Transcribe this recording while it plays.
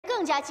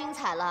更加精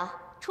彩了。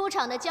出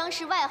场的将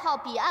是外号“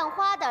彼岸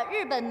花”的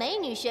日本美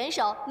女选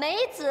手梅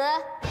子。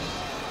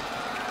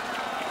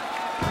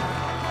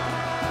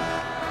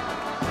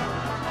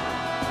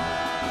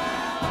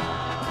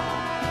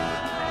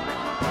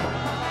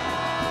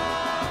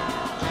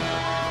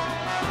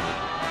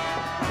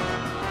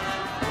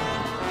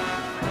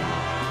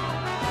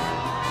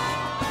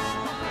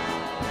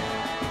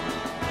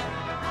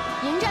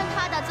 迎战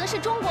他的则是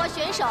中国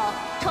选手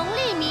崇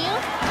立明。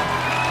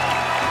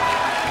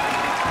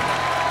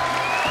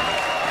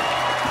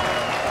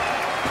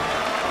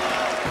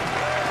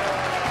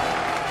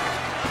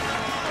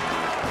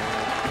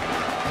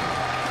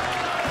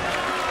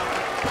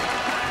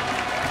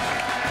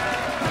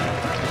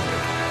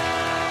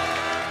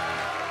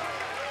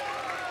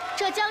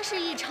这将是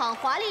一场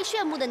华丽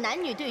炫目的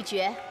男女对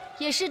决，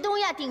也是东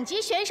亚顶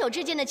级选手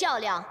之间的较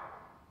量，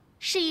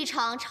是一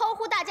场超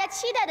乎大家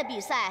期待的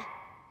比赛。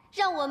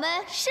 让我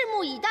们拭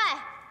目以待。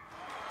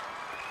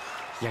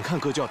眼看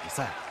哥就要比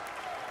赛了，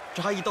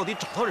这阿义到底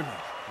找到人没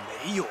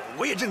有？没有，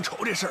我也正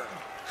愁这事儿呢，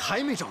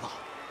还没找到。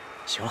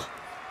行了，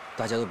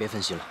大家都别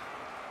分心了。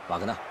瓦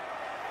格纳，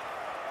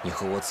你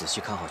和我仔细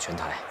看好拳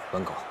台。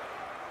温狗，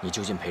你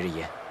就近陪着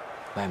爷，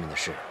外面的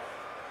事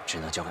只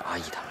能交给阿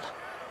义他们了。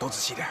都仔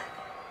细点。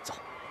走。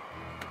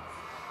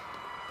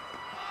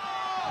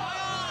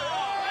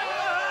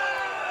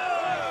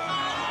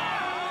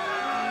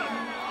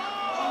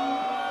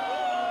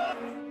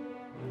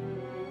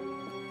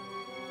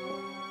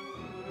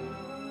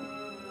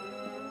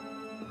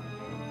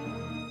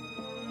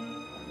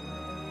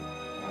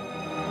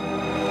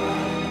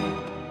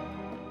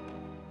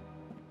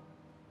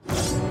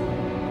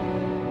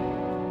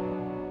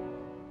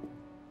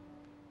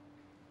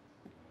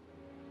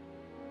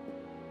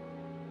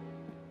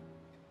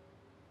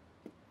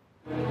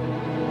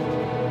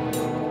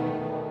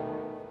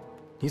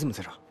 你怎么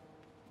在这儿？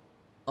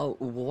哦，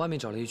我外面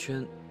找了一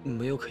圈，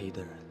没有可疑的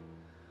人。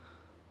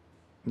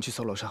你去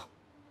搜楼上，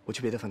我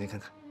去别的房间看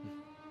看。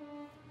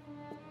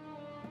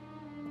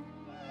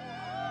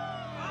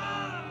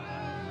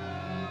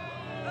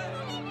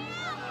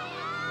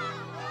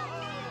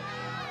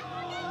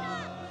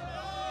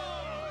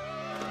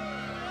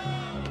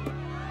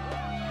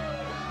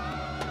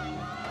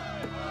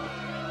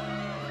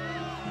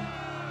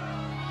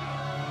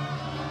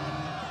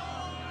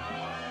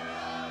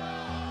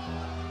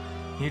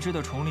你知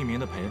道崇立明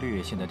的赔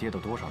率现在跌到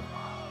多少了吗？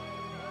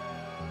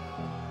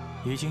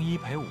已经1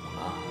赔5了。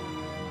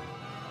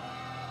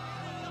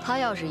他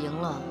要是赢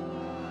了，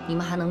你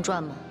们还能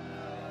赚吗？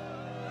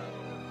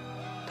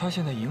他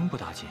现在赢不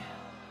打紧，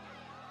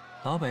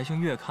老百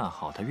姓越看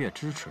好他，越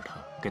支持他，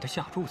给他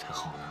下注才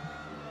好呢。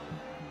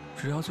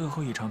只要最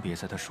后一场比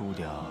赛他输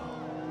掉，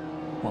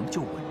我们就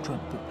稳赚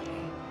不赔。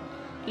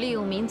利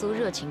用民族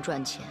热情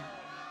赚钱，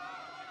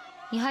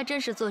你还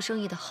真是做生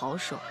意的好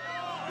手。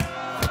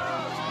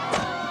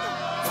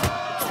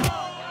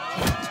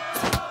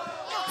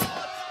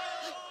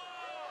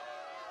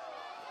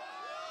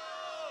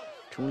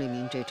 崇立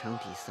明这场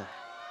比赛，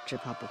只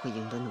怕不会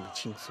赢得那么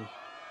轻松。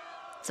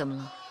怎么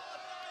了？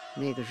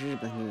那个日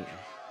本女人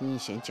阴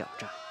险狡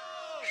诈，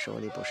手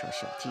里不少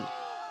小伎俩。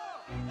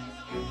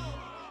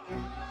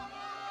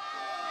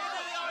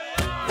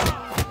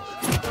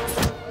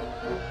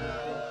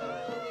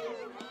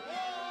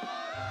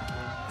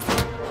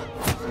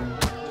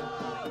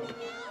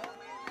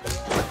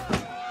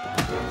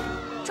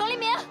崇立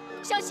明，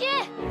小心！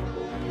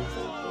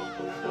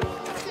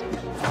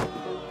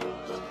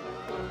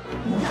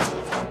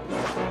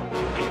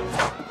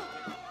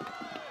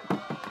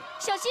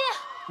 小心！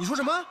你说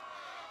什么？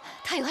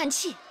他有暗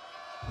器。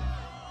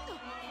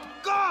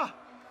哥，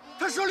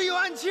他手里有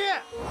暗器。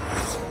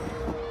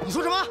你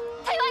说什么？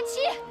他有暗器。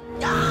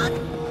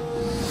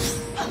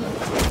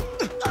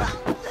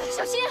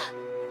小心！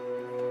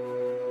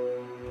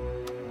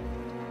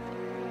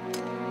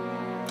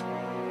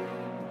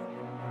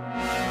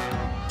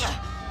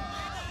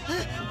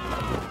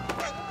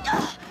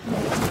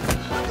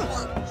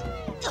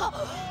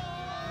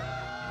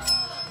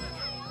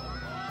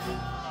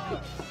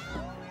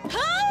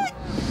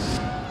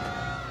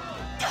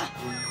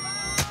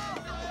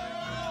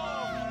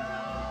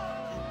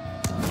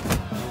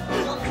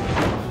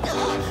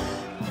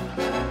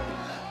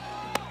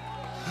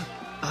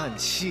暗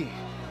器。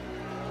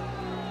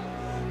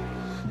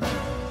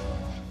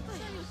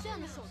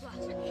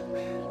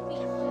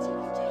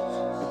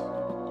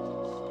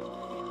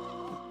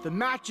The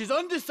match is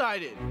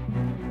undecided.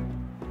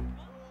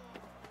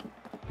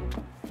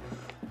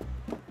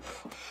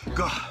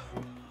 哥，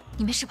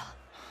你没事吧？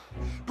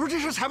不是这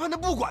事裁判他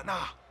不管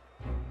呐。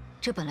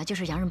这本来就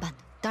是洋人办的，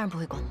当然不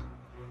会管了。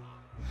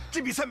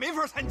这比赛没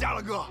法参加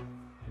了，哥。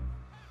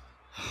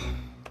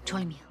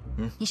崇立明，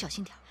你小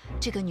心点，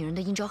这个女人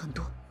的阴招很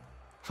多。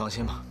放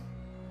心吧，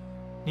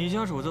你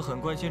家主子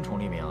很关心崇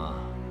立明啊，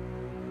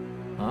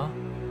啊？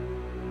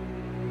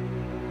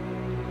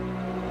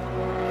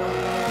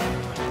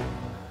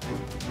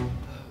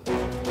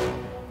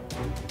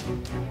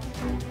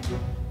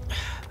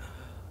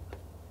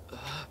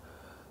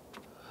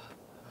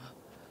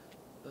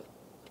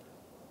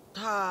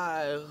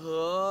太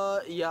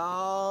和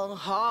洋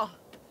行。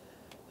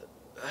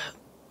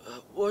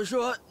我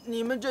说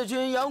你们这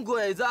群洋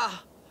鬼子，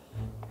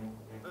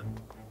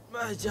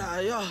卖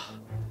假药，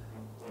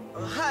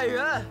害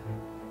人！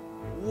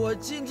我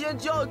今天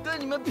就要跟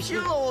你们拼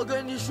了！我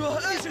跟你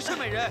说，你是什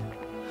么人？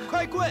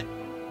快滚！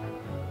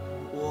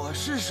我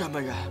是什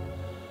么人？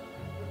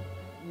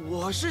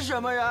我是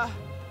什么人？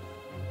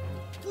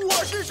我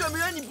是什么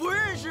人？你不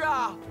认识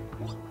啊？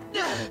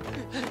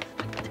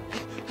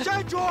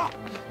站住！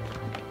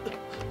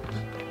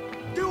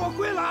给我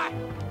跪来！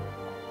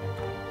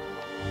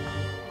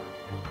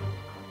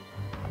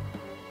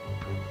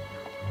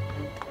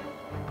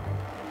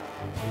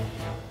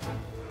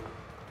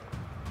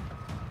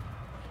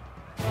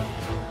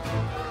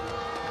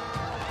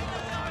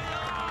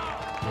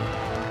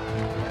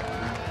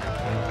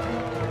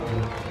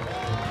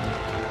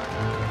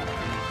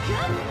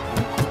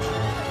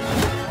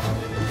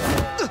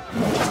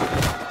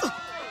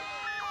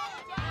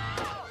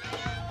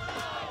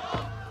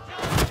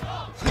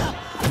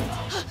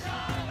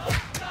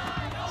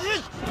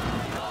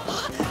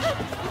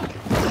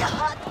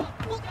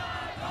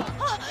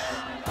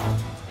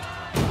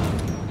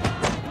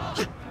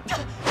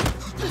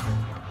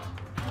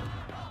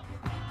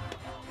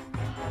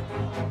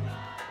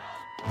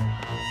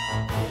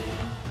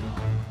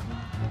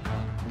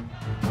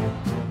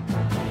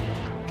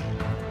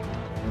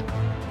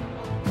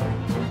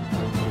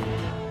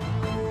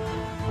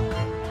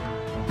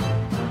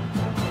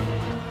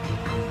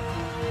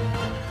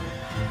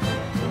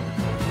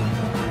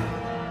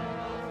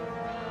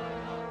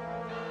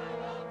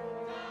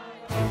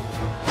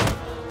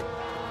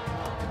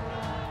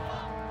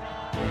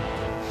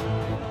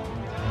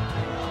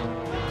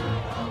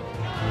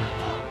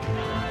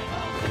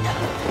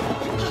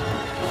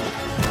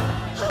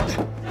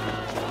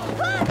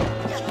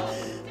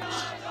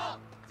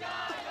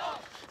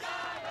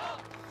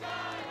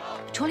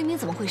崇黎明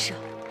怎么回事？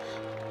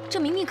这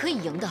明明可以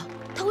赢的，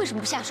他为什么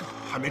不下手？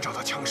还没找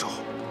到枪手。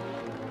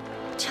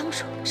枪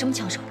手？什么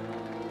枪手？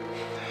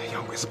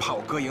洋鬼子怕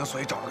我哥赢，所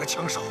以找了个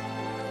枪手。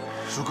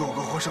如果我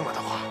哥获胜了的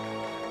话，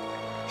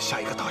下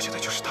一个倒下的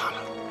就是他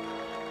了。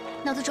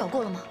那都找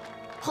过了吗？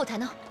后台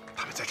呢？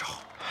他们在找，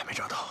还没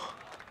找到。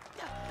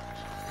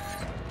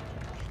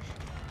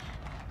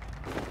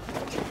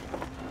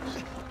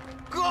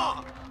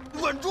哥，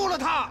稳住了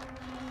他！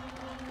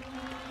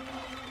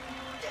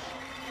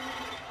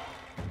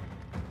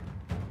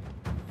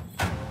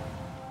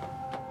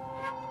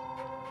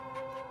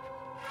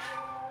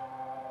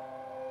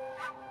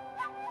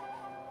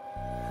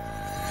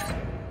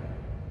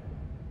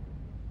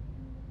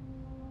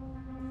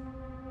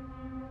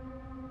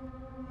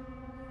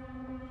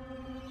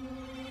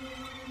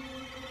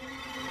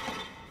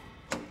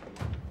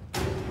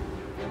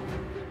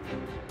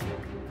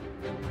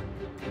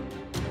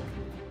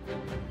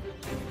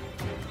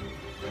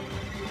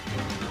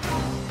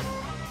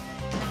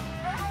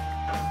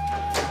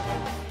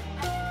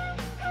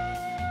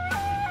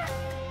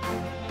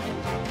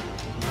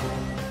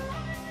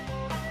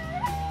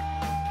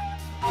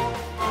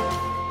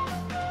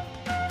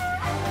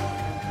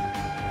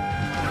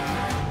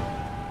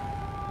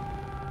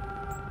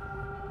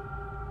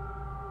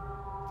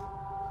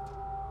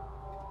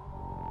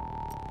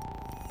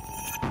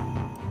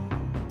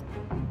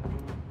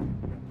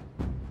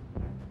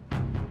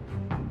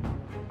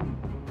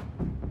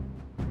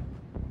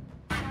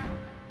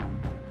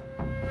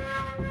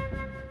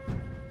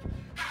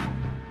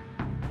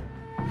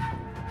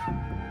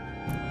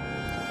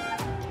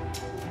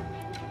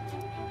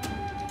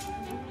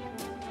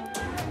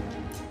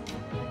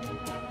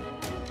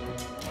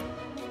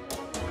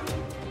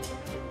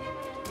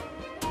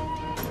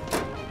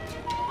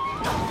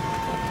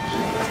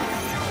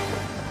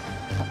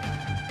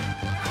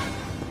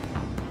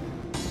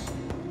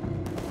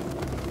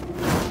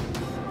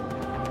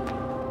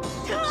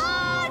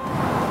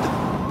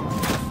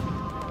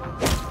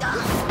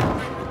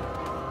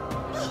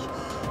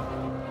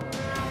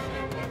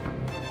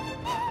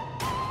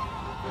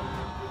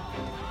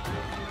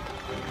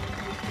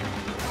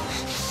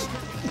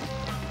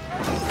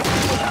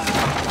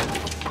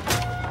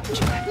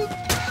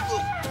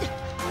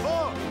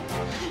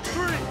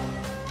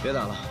别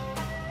打了。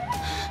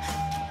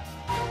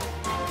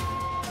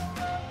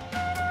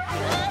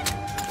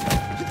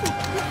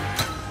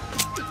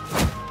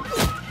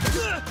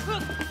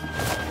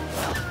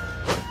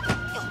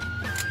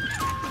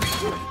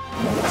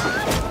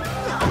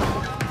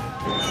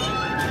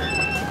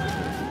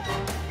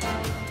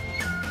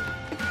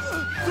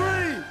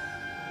3、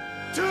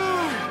2、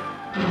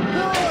1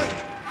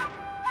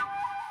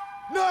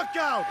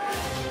 ，knockout！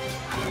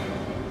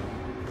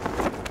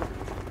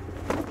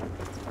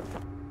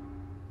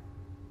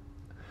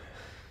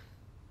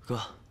哥，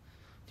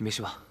你没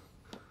事吧？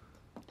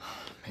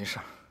没事。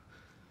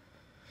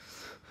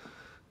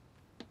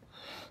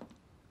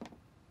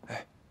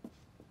哎，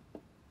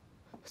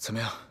怎么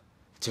样？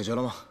解决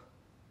了吗？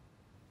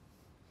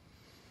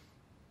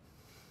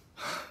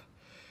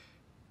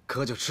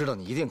哥就知道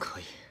你一定可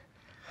以。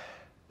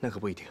那可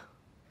不一定，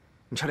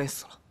你差点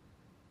死了。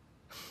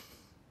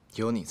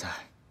有你在，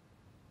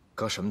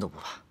哥什么都不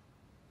怕。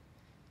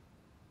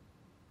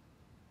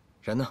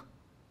人呢？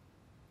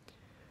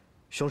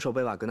凶手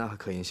被瓦格纳和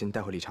可言心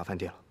带回理查饭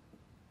店了。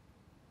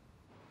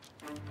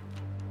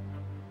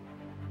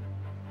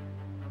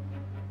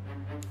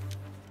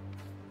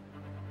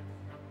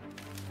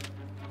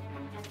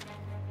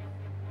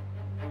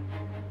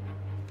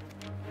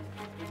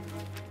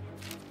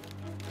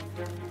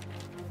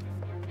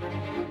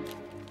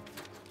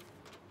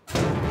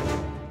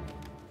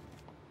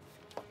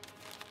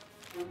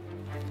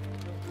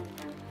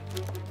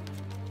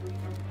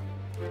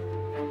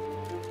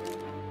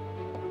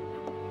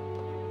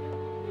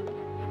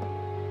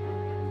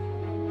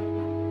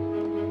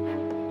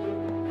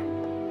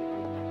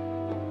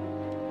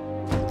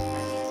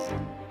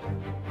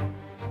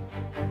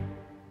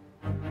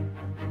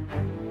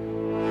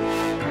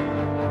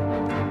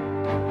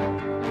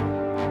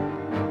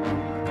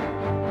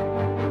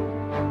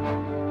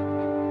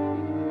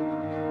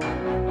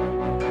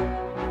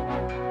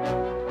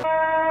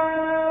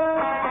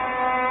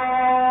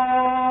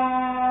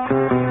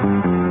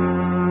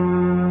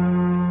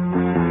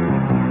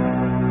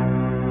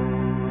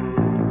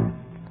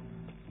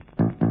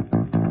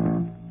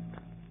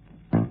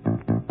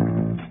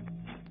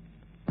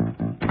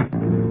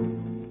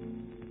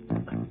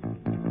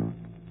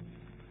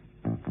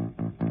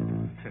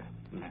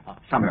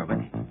上面有问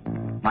题，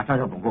马上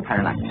要总部派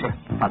人来。是，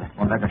好的，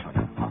我们在这守着。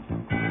好。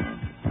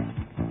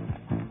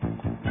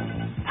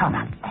胖子，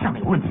上面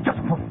有问题，叫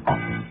总部。哦。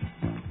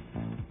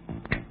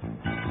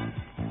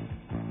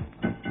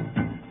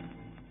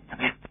怎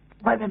么样？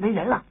外面没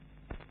人了？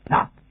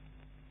那，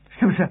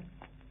是不是？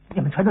你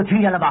们全都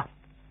听见了吧？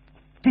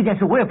这件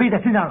事我也背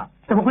在身上了，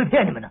怎么会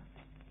骗你们呢？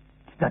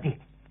表弟，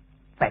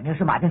摆明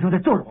是马天雄在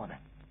咒着我们。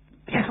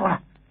别说了，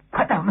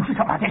快带我们去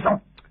找马天雄。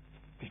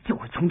你就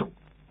会冲动，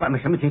外面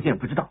什么情形也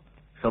不知道。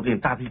说不定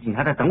大批警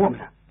察在等我们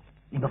呢，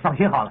你们放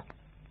心好了，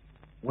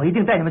我一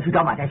定带你们去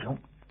找马天雄。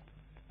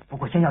不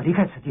过先要离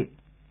开此地，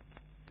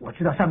我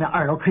知道上面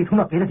2楼可以通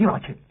到别的地方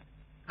去，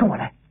跟我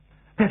来，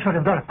别说这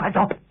么多了，快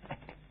走！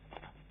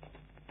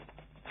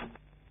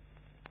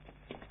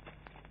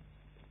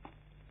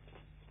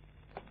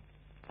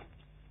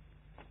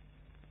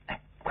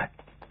哎，快！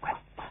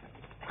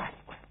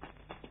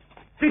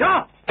队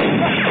长！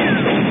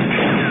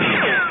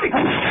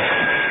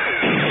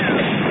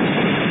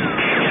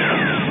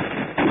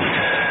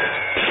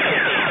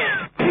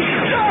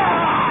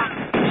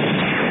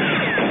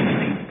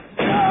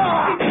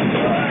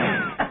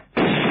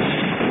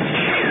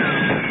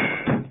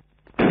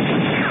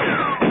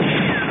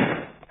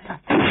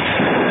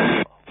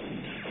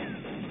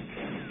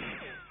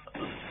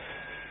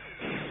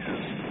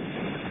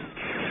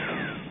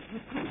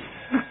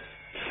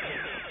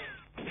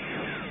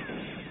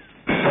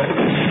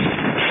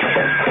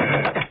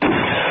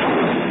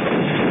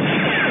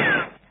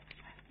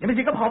你们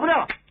几个跑不掉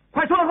了，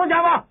快出了封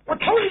家吧！我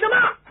投你的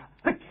骂！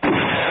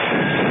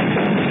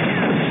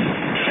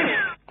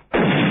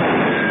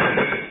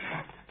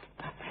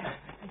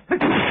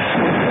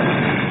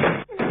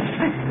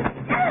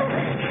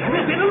前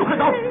面别的路可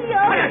走，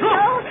快点说！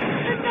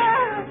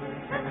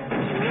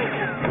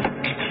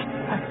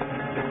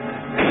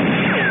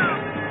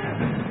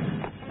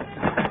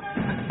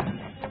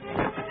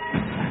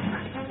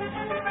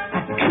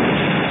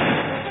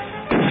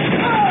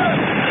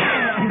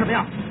你怎么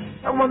样？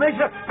我没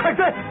事，快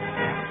追！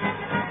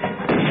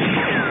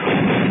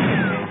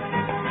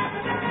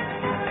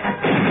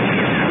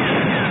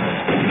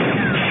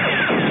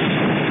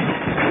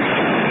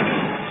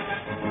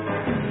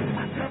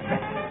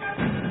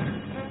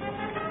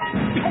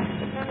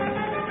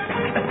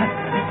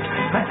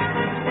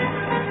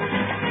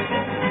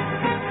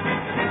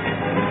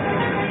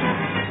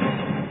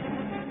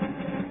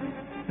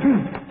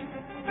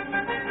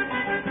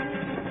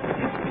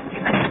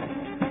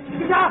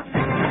警察！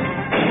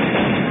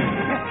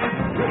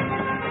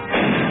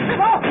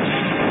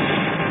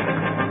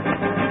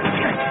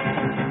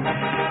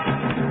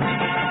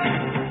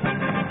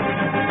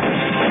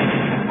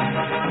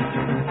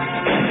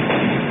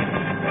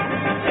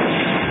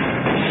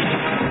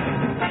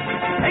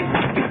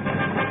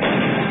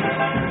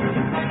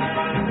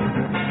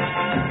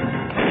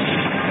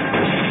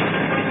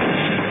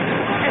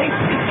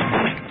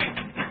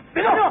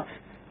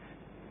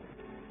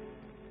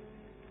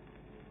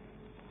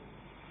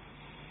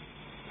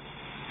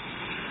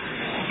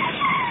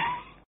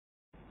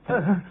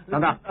等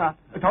等啊！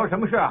找我什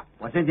么事啊？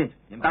我先进去，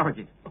你们待会儿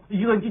进去。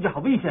一个人进去好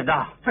危险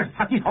的。这是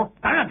他低头，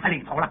当然他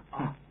领头了。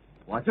啊！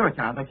我就是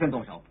想让他先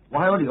动手，我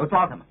还有理由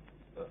抓他们。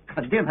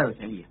肯定他有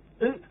嫌疑。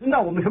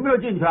那我们什么时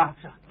候进去啊？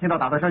是啊，听到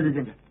打到声就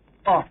进去。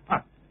哦，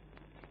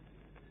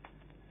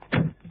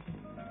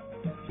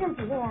剩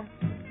几位啊？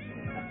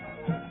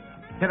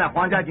现在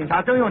皇家警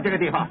察征用这个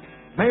地方，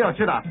没有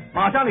吃的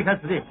马上离开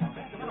此地。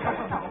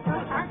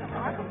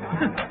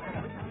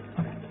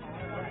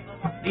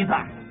李子，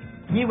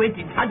你以为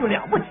警察就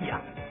了不起啊？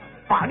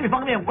法律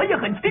方面我也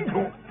很清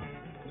楚。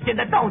你现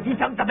在到底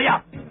想怎么样？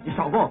你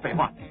少跟我废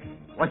话！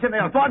我现在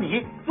要抓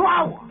你，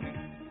抓我！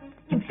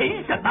你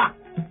凭什么？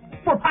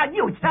不怕你有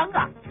有枪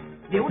啊，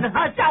留着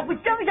它吓唬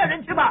乡下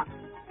人去吧。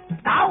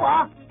打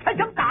我，开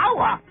枪打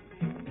我！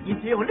你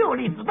只有6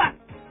粒子弹，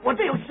我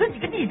这有10几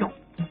个弟兄。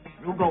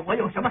如果我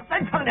有什么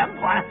3长2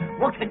短，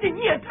我肯定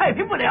你也太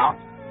平不了。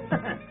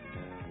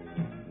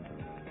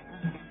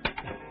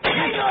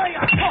哎呀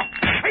呀！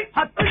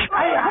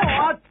哎呀！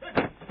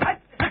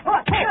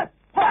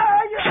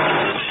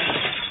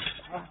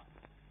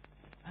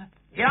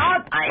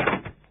呀！哎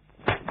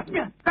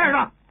呀！干什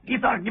么？李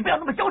四儿，你不要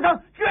那么嚣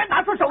张，居然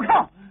拿出手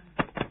铐！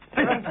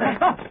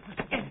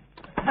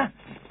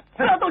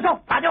不要动手，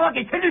打电话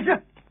给陈律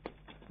师。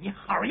你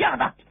好样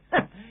的！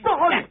坐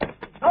好你，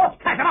走，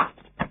看什么？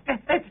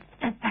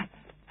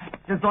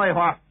先坐一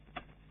会儿。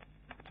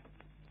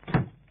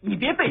你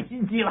别费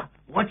心机了，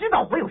我知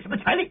道我有什么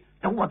权利。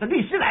等我的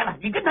律师来了，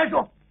你跟他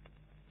说。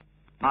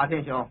马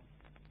天雄，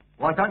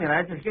我找你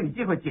来就是给你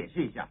机会解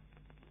释一下，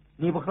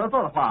你不合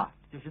作的话，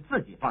就是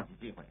自己放弃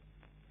机会。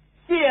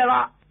谢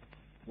了，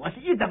我是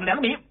一等良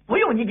民，不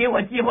用你给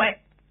我机会。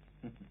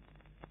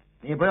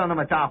你不用那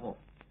么咋呼，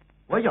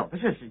我有的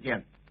是时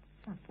间。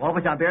我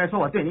不想别人说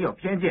我对你有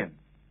偏见，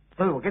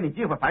所以我给你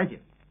机会反省。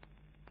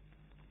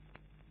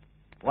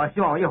我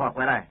希望我一会儿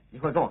回来，你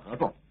会跟我合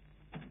作。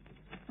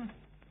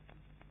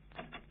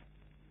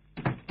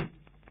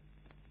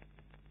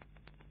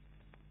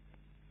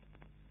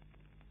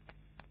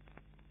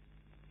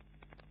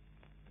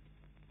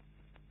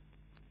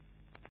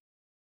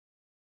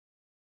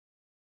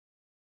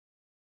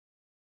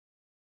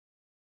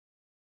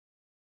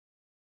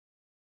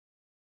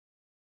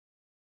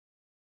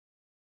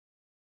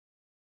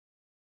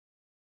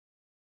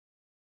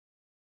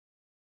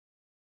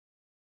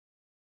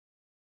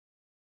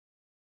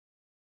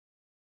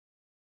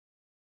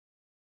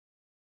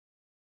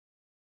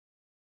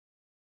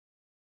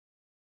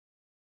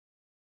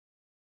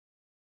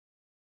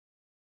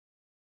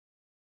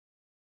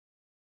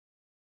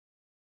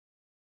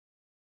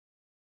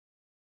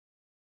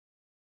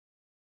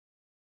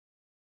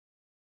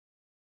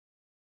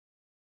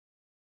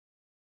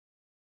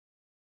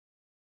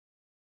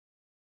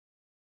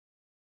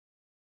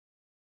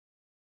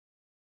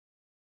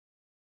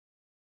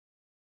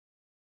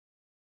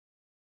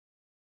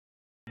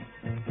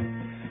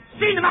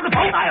谁他妈个头！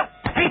哎呦，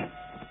嘿！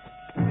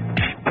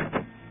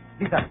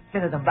李四，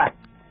现在怎么办？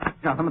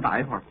让他们打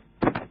一会儿，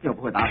又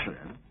不会打死人。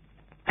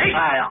哎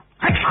呀，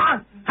还打，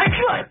还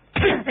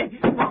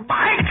这，往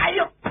埋还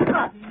有，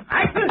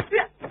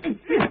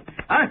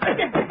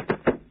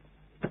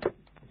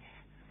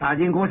打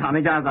进工厂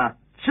那家子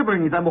是不是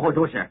你在幕后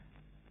主使？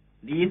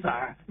李四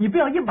儿，你不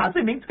要硬把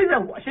罪名推在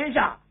我身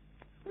上，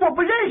我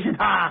不认识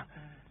他。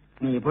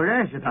你不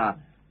认识他，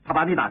他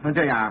把你打成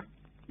这样，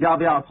要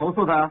不要投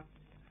诉他？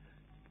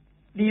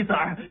李四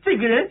儿，这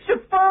个人是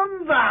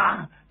疯子，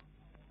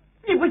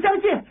你不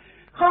相信？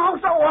好好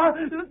算我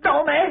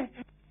倒霉。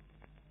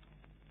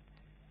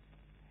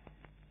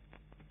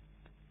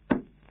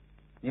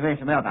你为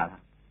什么要打他？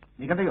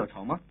你跟他有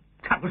仇吗？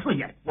看不顺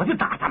眼我就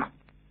打他嘛。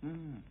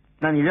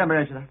那你认不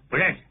认识他？不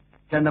认识。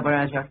真的不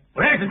认识？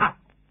不认识他。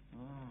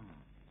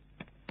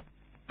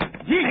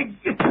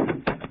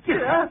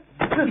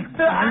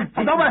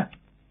警官们，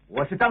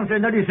我是当事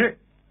人的律师，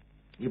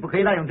你不可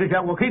以滥用职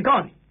权，我可以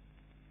告你。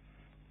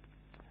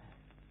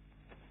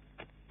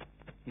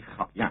你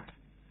好样！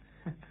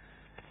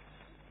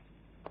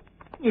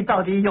你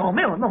到底有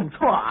没有弄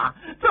错啊？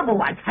这么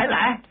晚才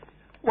来，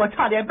我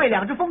差点被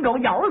2只疯狗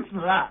咬死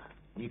了。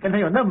你跟他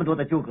有那么多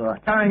的纠葛，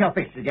当然要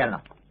费时间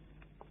了。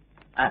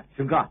哎，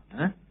熊哥，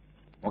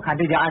我看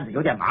这件案子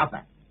有点麻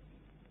烦，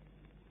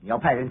你要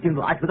派人盯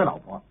住阿球的老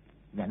婆，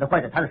免得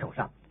坏在他的手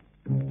上。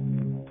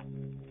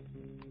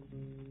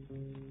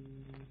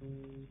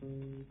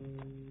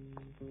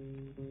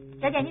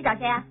小姐，你找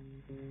谁啊？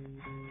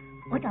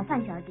我找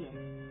范小姐。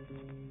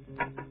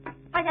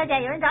范小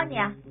姐，有人找你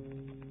啊。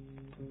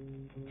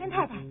甄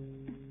太太。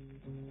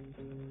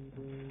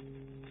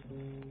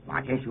马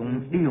天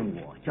雄利用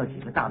我叫几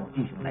个大佬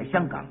弟兄来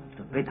香港，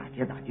准备打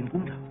劫打金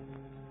工厂。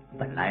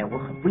本来我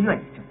很不愿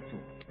意这么做，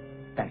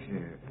但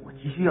是我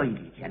急需要一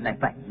笔钱来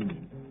办移民，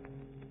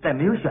在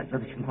没有选择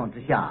的情况之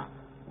下，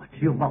我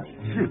只有冒险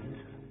试一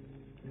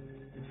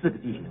次。4个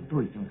弟兄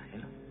都已经来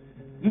了，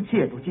一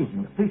切都进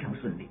行得非常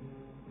顺利。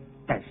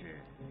但是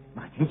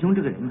马天雄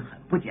这个人很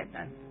不简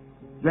单，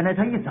原来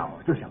他一早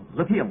就想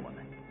讹骗我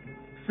们。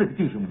4个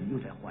弟兄又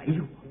在怀疑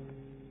我，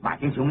马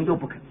天雄又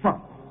不肯放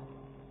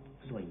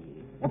我，所以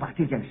我把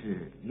这件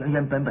事原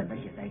原本本的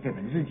写在这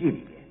本日记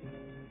里边。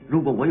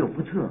如果我有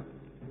不测，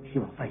希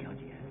望范小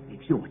姐你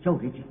替我交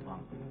给警方，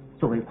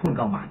作为控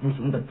告马天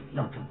雄的主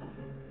要证据。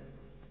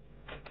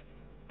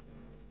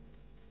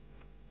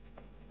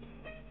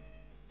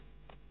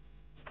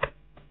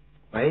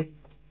喂。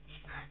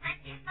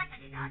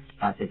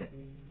啊，谢谢。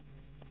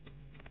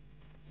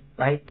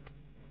喂。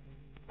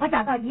我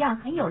找到一样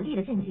很有力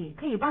的证据，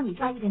可以帮你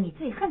抓一个你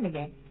最恨的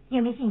人，你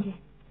有没有兴趣？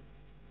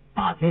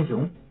马天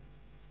雄。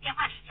电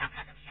话里讲不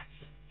了这么详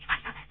细，你马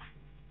上来吧。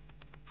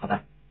好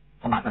的，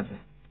我马上去。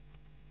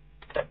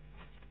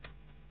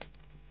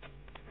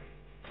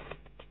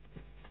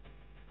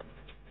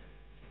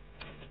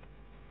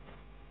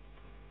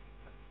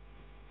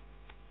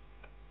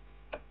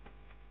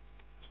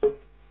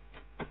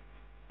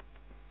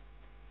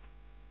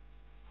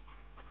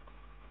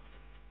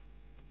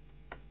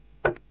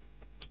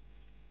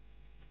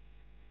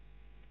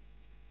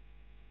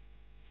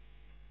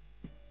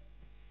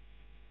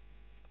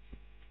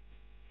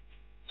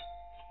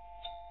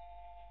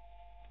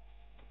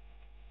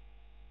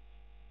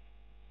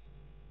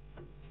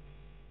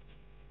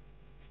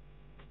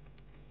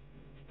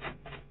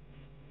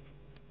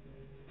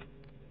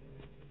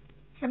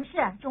什么事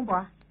啊，钟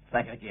伯？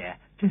范小姐，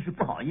真是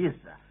不好意思，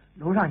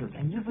楼上有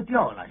件衣服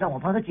掉了，让我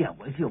帮她捡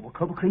回去，我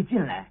可不可以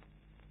进来？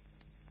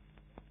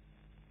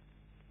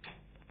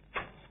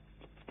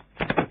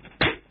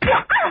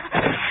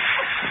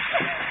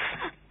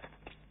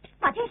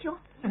马天雄。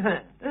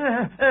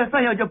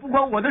范小姐，不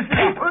关我的事。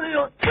哎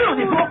呦，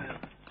你说。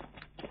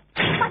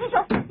马天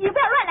雄，你不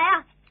要乱来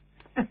啊！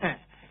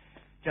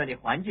这里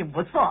环境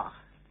不错。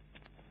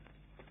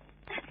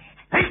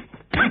你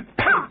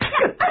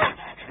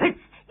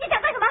想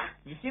干什么？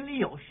你心里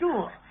有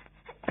数。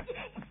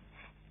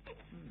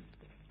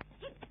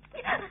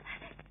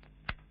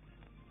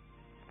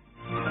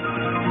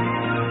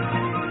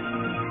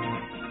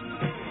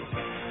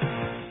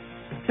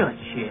这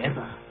瘸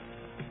子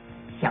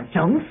想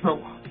整死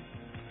我。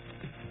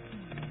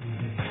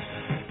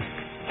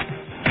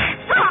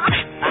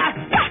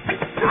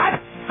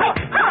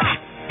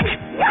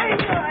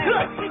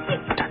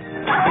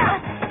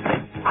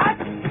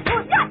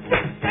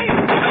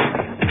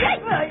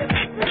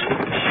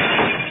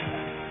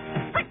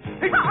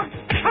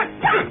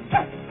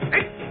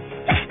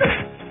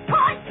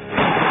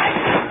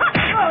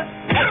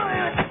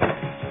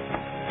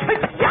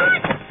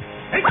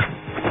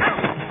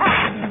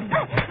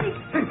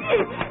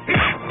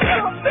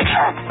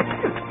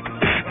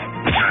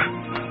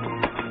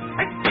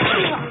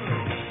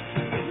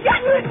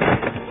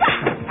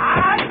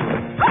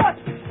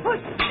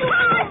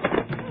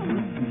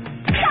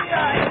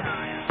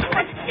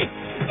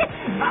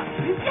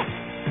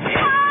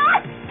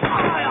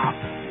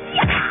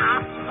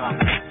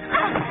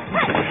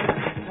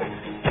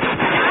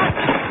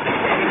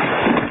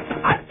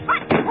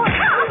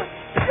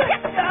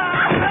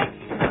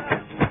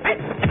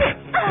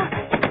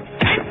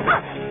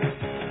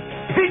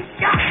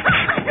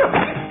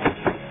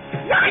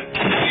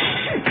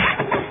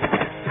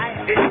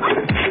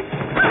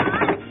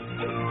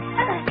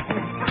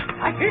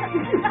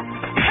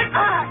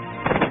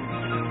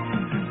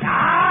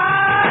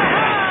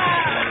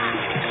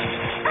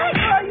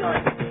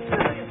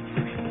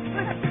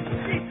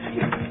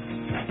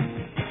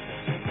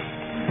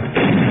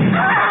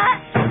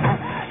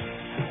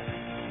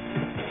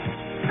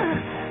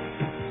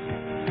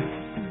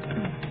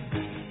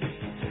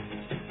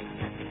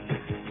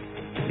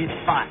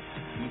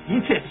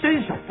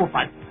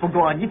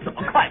你怎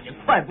么快也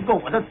快不过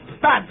我的子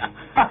弹呢！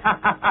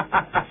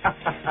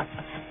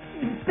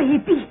卑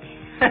鄙！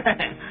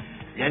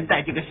人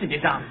在这个世界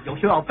上，有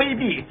时候要卑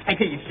鄙才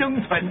可以生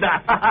存的。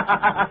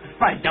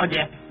范小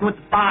姐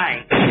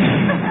 ，Goodbye。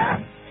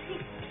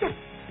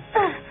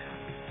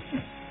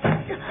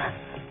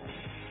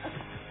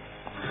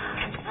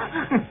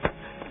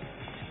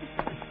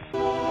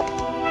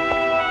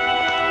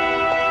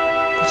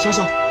小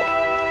小，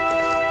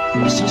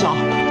小小。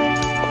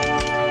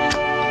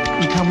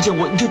你看不见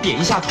我，你就点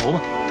一下头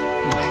吧。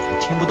哎，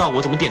听不到我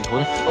怎么点头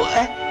呢？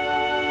哎，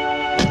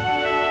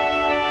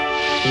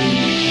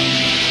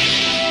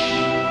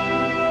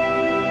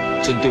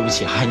真对不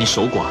起，害你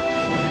守寡。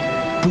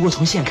不过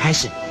从现在开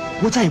始，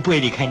我再也不会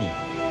离开你。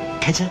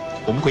开车，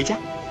我们回家。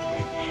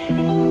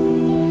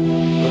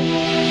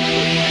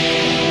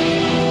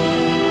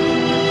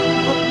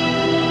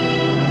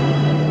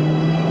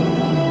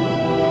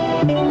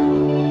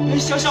哎，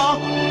小小。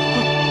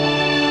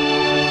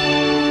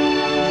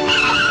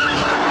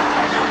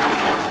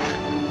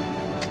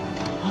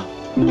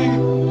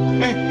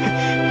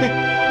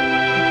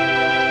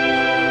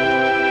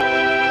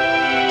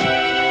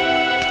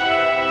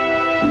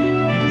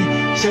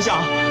小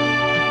小，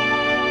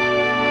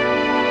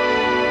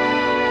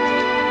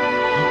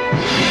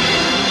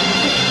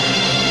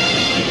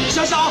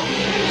小小，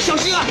小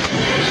心啊！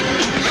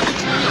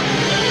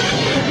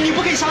你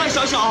不可以伤害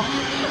小小。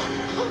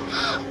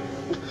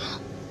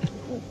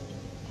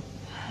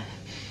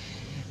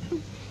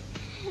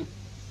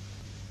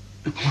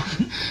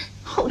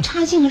好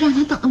差劲，让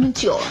他等那么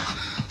久啊！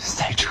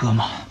赛车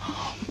嘛。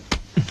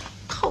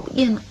讨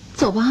厌了，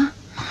走吧。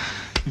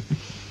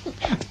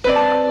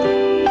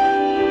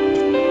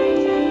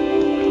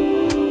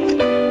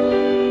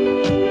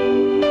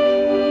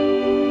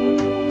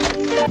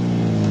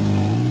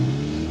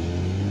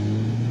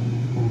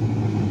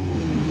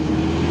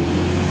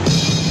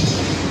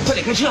快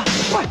点开车，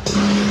快！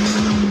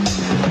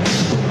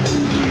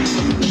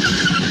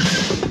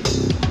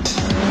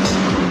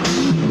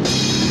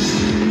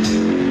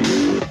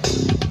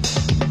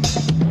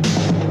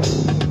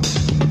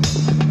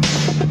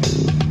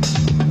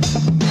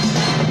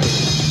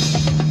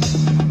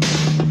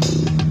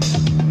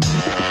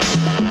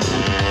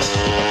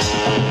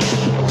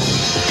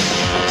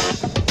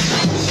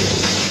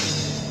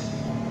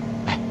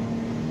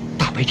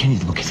白天你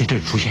怎么可以在这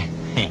里出现？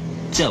嘿，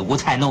这屋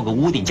才弄个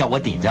屋顶叫我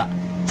顶着，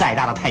再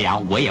大的太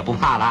阳我也不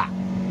怕了。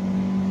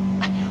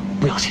哎，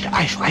不要在这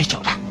碍手碍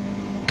脚的，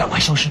赶快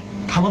消失！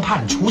他们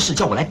怕你出事，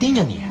叫我来盯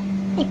着你。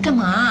你干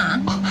嘛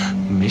啊？哦，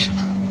没什么。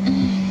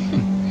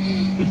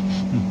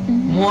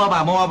摸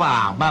吧摸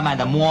吧，慢慢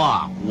的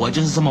摸，我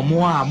就是这么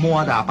摸啊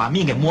摸的，把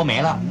命给摸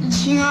没了。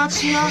亲啊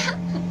亲啊，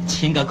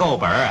亲个够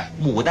本儿，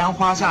牡丹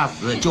花下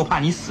死，就怕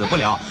你死不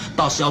了，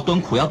到时要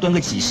蹲苦要蹲个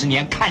几10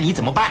年，看你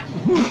怎么办。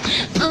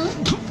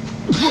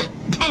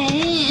哎，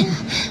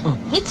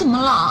你怎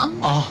么了？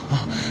哦，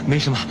没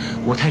什么，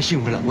我太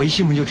兴奋了，我一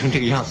兴奋就成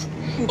这个样子。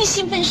你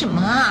兴奋什么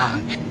啊？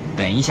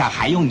等一下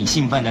还用你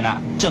兴奋的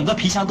呢，整个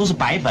皮箱都是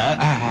白粉。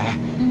哎，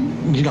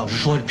你老实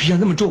说，皮箱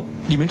那么重，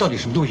里面到底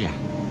什么东西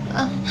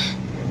啊？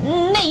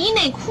内衣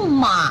内裤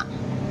嘛，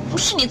不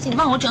是你自己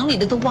帮我整理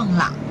的都忘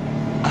了。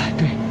哎，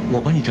对，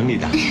我帮你整理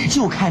的。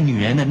就看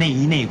女人的内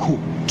衣内裤，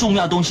重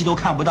要东西都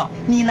看不到，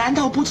你难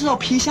道不知道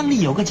皮箱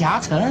里有个夹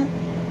层？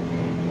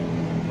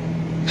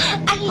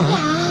哎呀，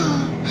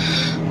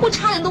我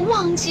差点都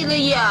忘记了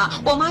呀！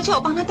我妈叫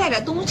我帮她带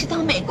点东西到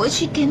美国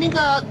去，给那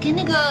个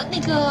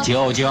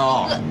舅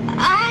舅。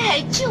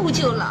哎，舅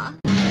舅了。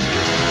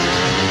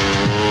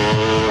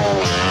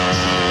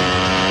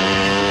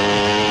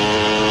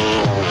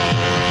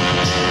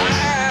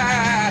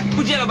哎，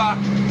不见了吧？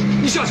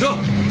你下车。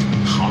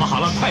好了好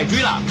了，快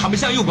追了，他们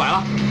向右拐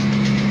了。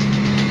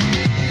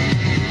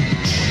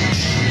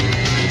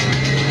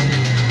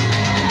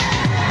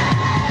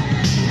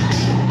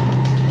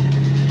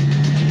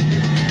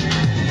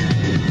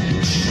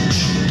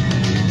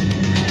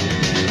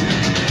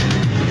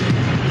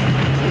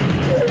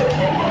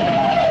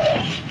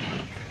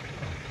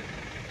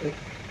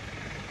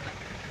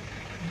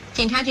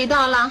警察局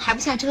到了，还不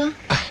下车？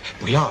哎，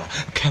不要了，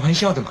开玩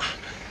笑的嘛。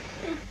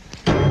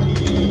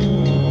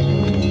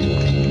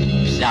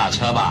下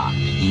车吧，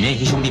你那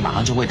些兄弟马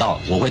上就会到，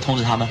我会通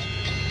知他们。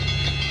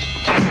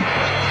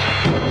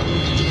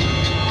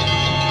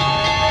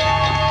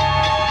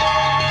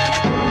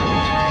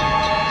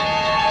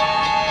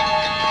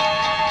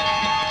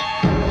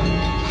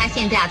他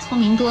现在聪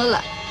明多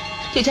了，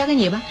就交给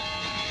你吧。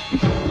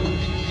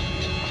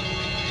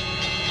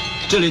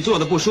这里坐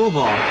的不舒服，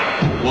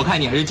我看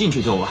你还是进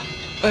去坐吧。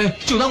哎，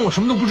就当我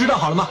什么都不知道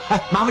好了吗？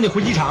哎，麻烦你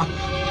回机场。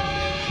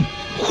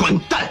混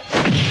蛋！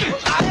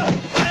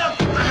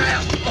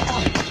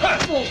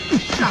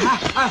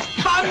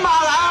斑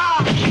马来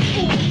了！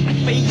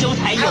非洲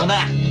才有的，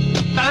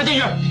带他进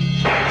去。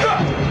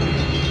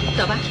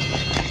走吧。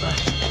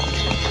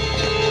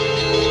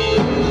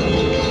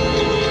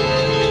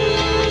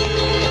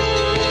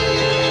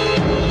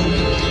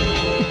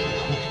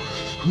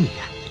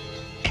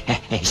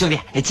哎，兄弟，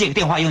借个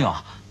电话用用。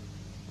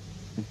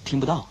听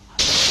不到。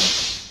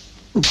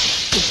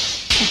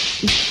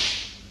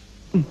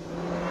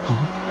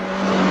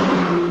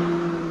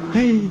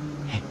嘿。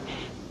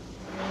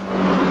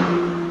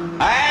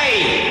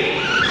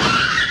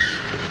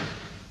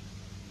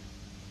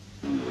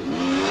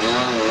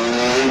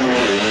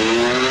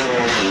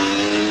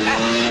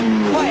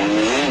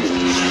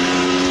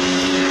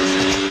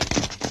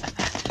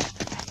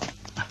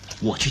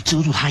我去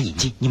遮住他眼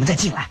睛，你们再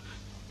进来。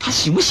他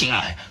行不行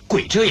啊？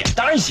鬼遮眼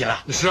当然行了。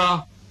是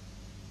啊。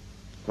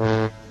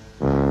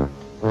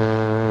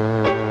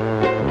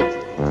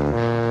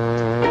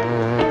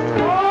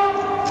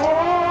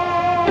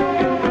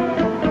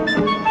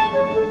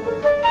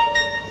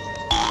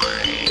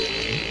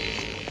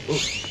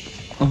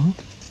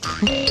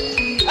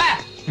哎，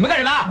你们干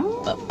什么？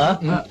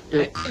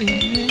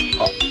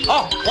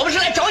哦，我们是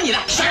来找你的。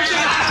是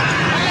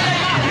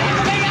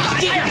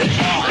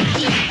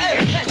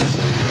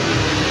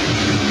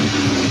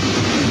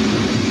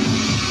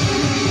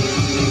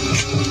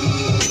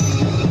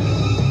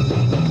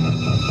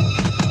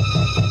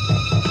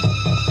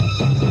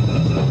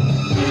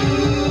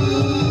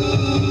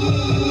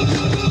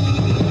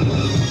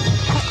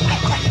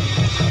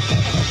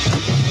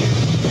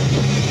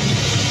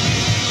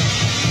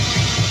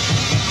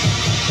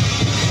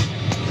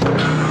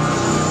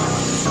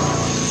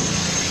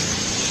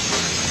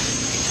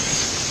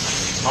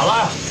好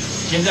了，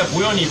现在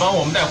不用你帮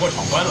我们带货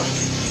闯关了，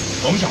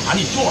我们想把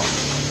你做了，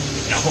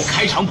然后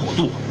开肠破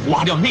肚，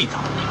挖掉内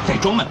脏，再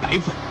装满白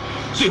粉，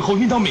最后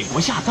运到美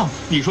国下葬。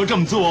你说这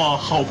么做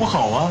好不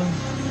好啊？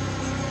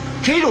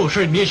这种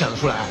事你也想得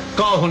出来？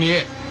告诉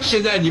你，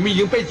现在你们已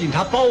经被警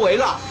察包围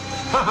了。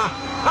哈哈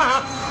哈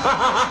哈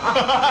哈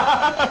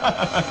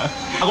哈！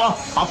阿光，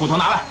把斧头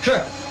拿来。是。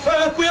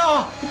不要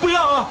啊！不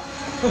要啊！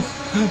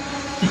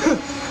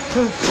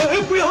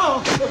不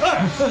要！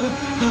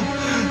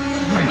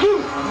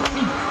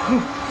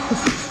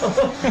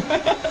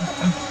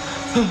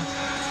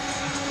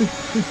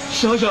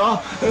小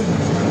小，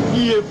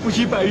你也不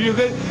惜百日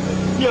恩，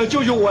你要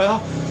救救我呀！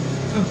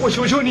我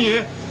求求你。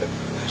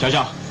小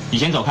小，你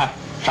先走开，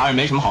杀人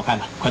没什么好看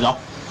的，快走。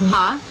好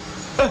啊。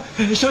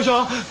小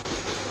小。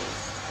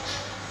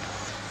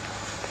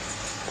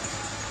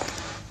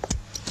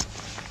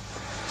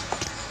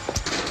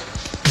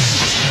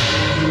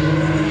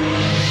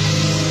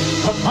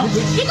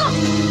别动！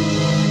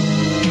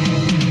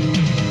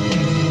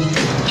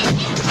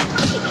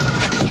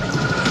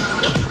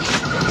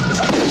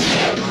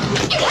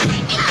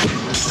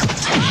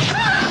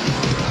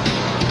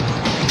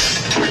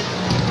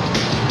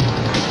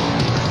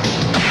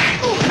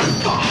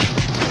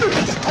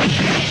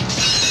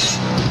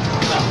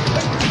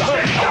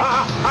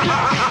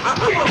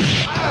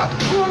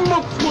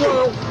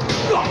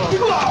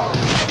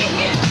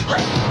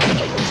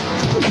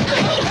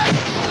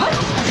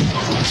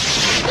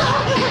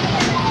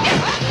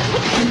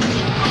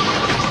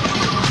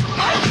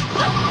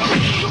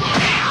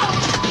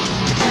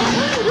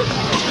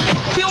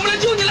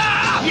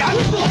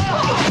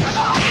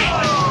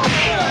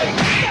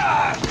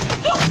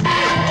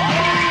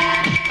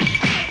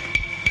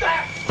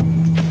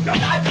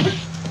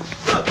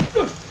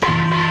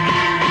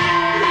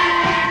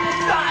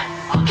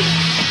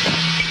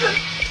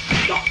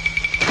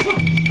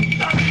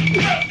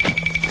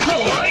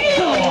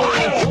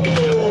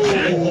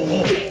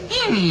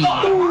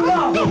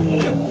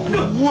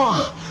哇，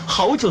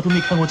好久都没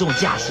看过这种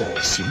架势，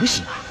行不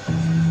行啊？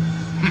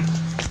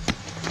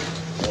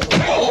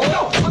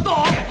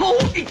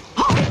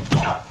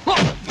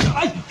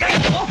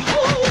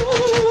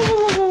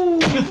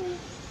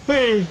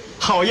哎，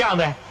好样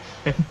的！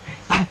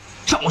哎，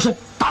上我身，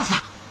打死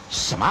他！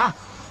什么？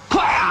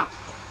快啊！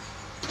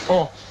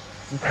哦。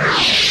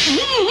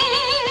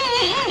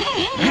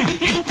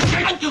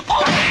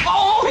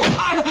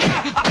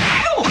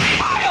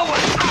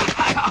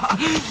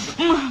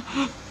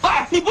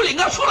哎，你不领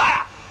啊！出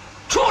来，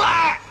出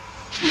来！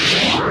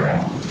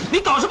你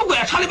搞什么鬼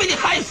啊？差点被你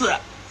害死！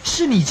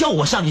是你叫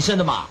我上你身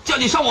的吗？叫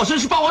你上我身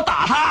是帮我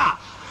打他。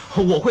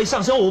我会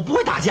上身，我不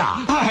会打架。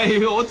哎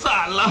呦，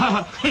惨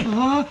了！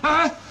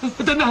哎，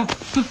等等，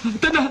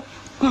等等。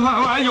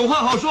有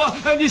话好说，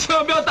你千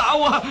万不要打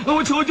我！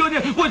我求求你，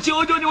我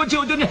求求你，我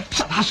求求你，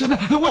上他身，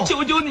我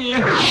求求你！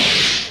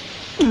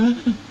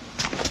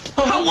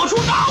看我出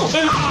招！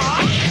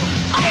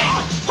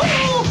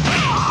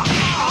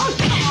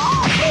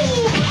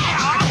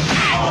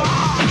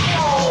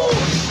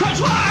快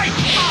出来！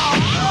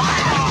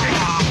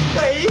哎，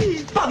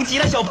棒极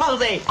了，小胖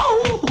子！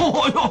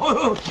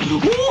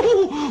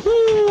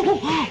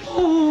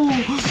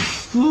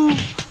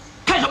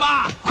看什么？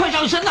快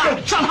上身呐！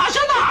上他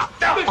身呐！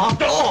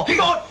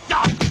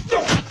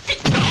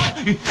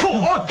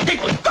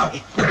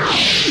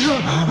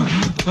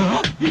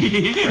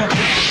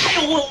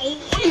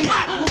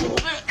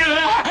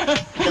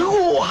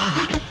哇！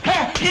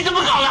哎，你怎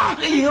么搞的？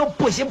哎呦，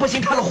不行不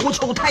行，他的狐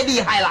臭太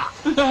厉害了！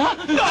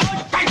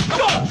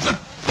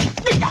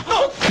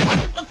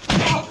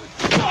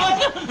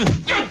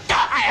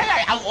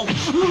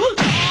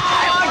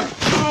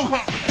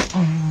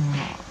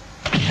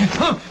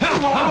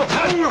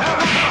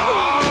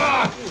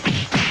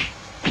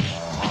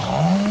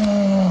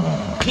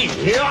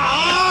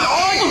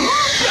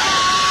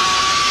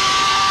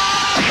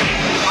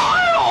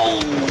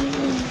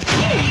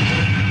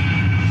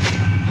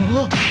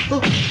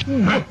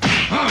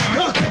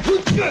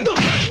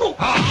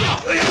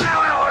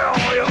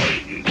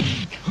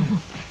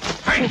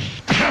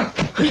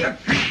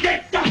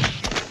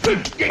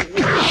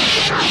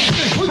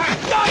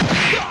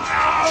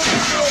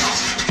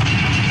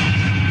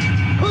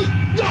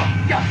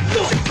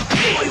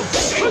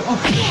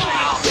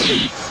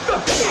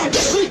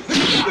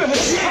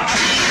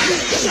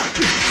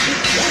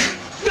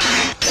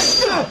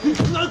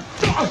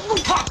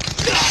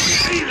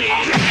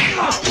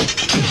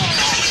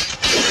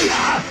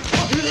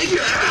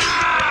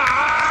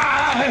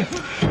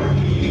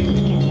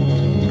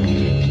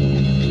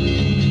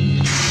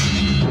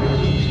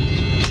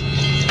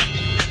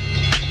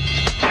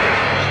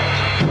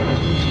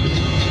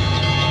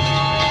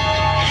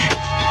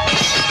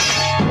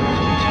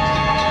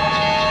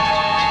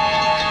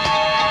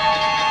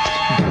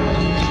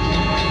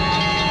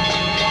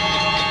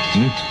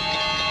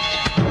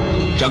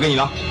交给你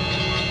了。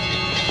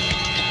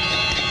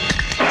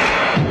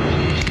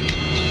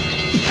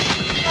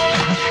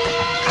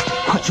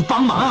快去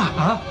帮忙啊！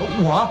啊，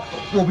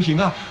我不行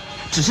啊，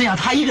只剩下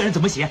他一个人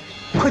怎么行？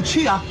快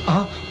去啊！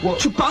啊，我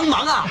去帮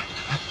忙啊！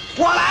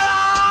我来啦！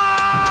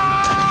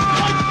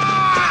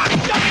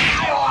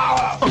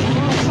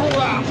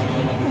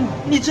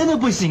你真的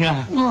不行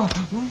啊？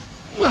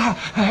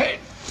哎，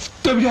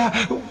对不对？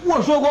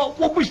我说过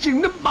我不行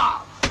的嘛。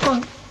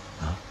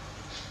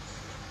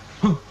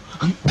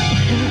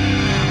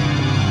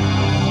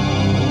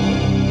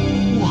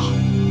哇，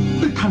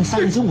他的3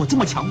人真我这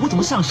么强，我怎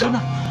么上身呢？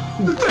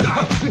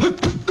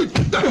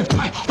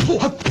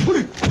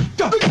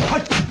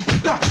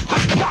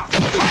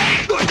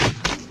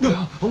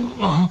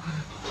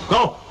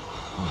走。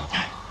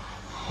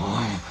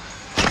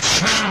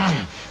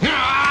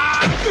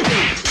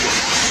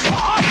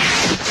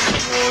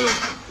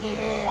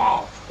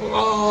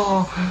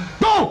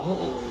走！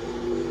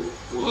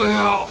我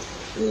要。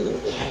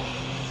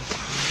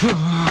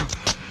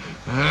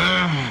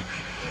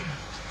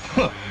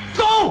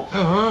走！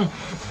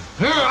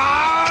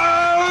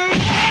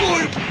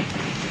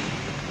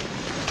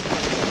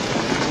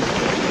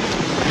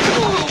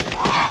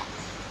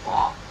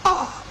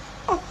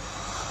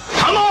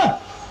长龙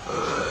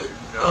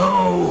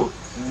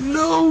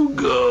 ，No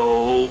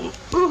go。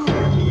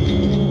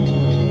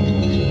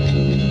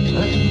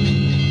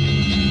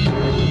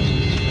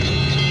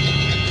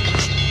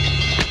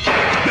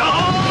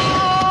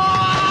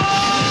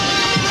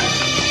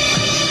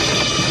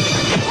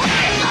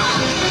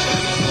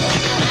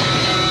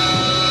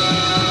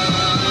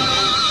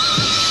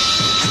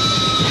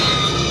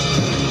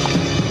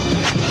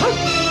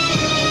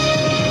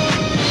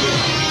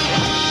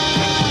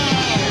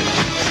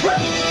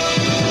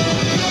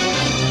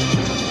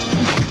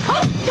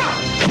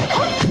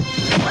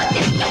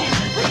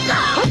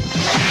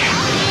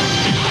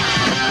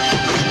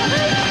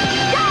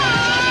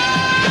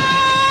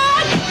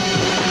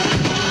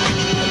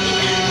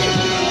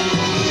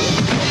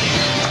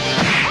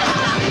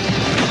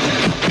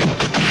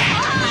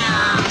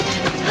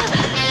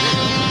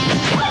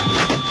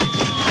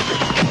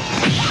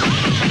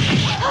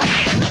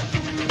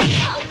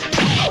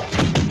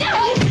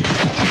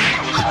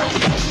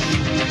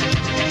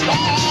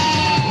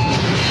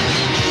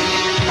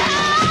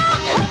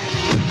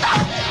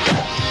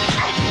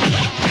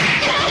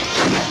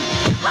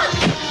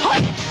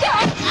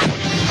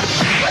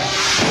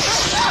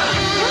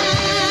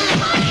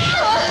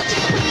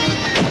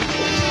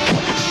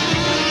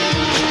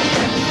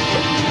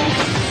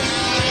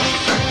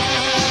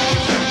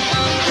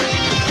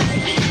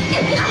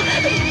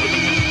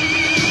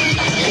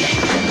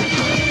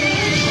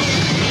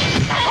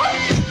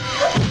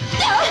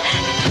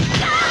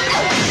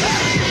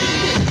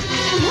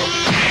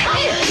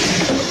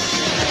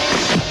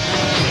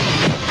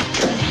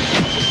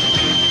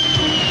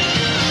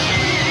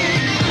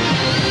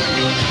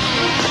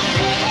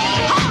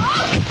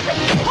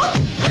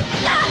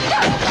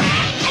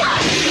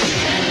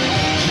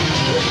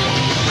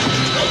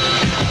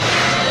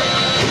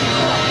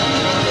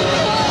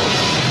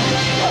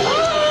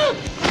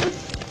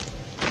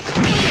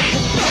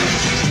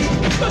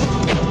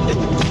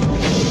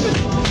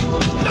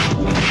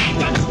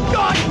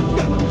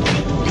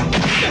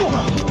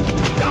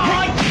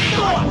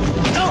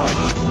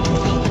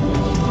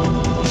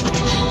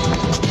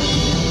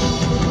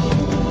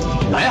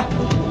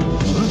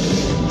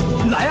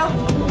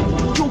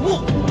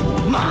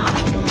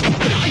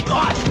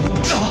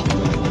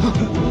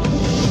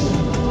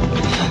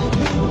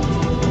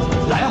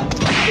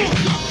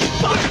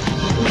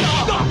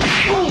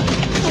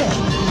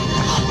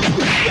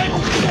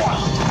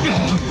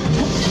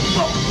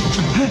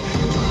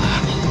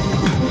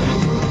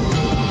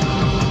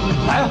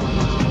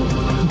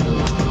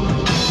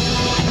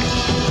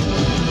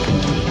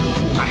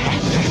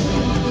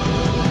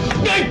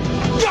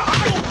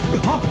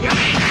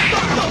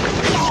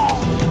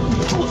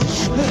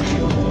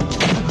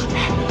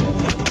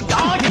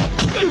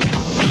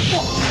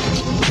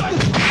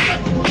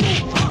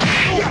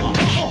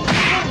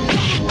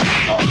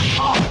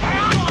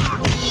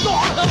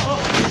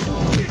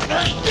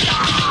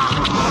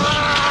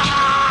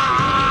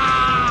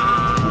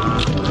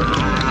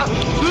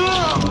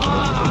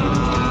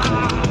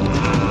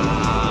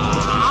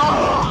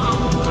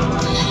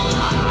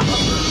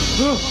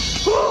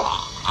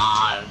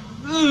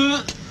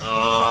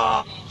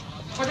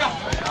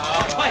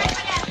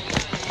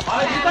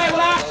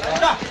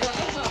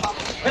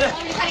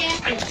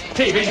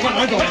这边往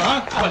哪走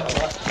啊？快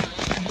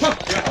走！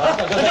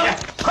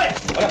快！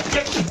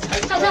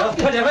上车！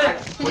快点！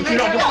我去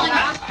让步！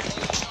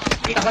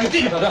你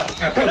进去，小郑，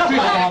快追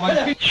他好吗？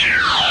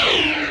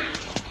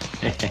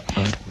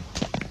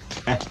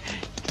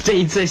这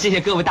一次谢谢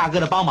各位大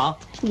哥的帮忙，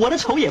我的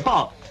丑野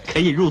豹可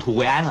以入土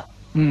为安了。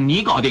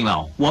你搞定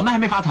了，我们还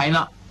没发财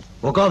呢。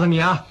我告诉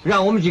你啊，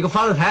让我们几个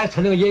发了财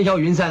才能烟消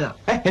云散呢。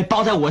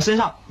包在我身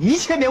上，一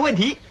切没问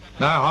题。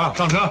来，好了，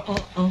上车。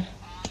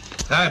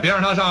哎，别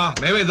让他上啊，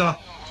没位子了。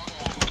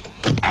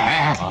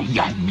哎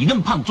呀，你那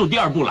么胖，坐第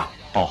二步了。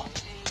哦。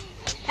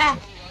哎，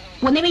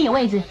我那边有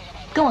位置，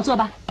跟我坐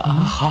吧。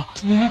好。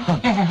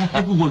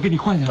我跟你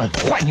换一下。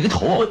换你个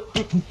头！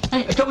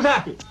这不是。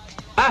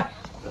哎。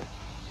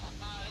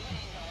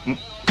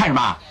看什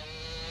么？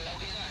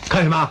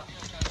看什么？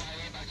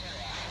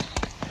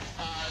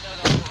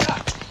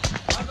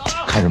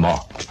看什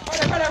么？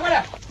快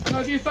点！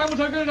那第3部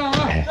车跟上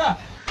啊！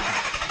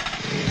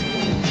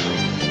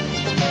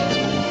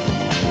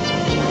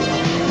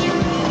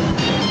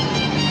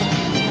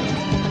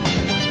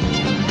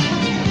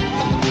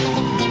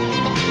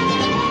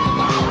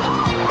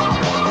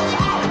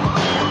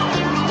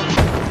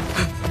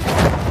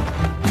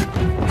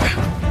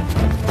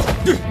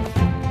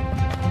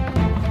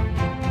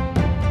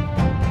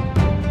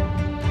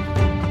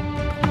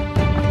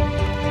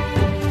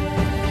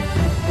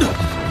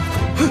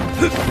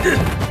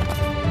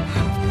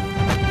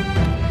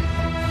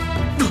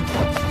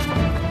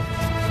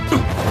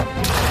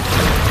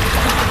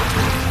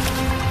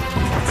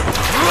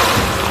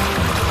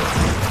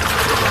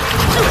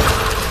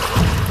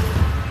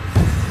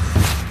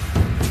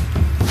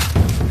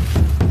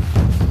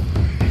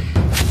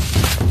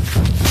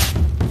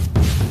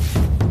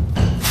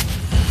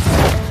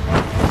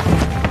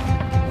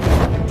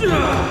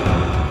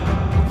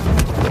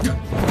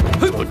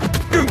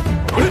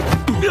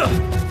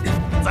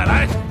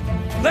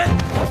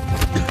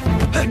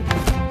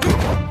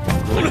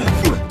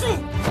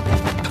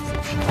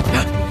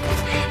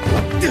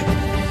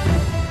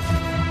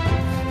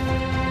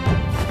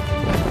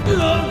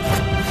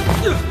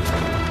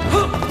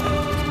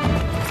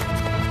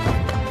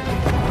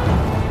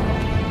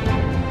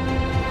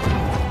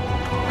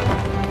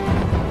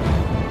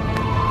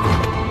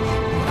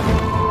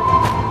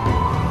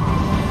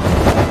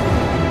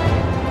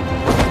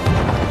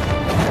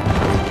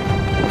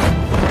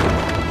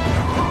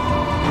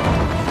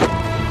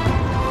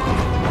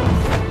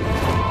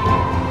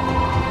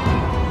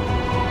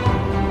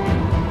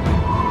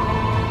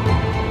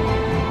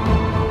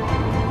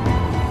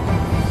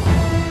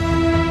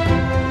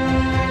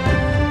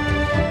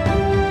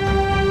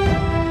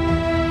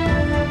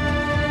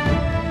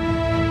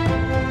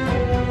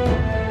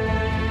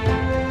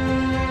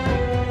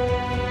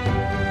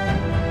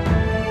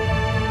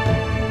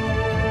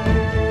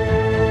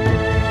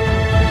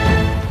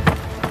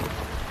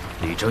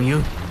正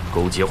英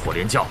勾结火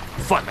连教，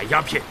贩卖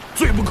鸦片，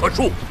罪不可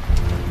恕。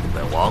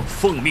本王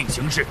奉命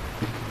行事，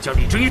将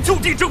李正英就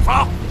地正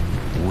法。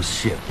诬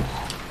陷我！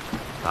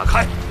打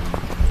开！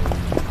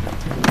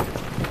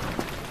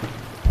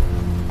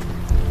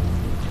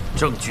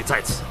证据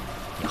在此，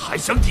你还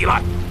想抵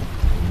赖？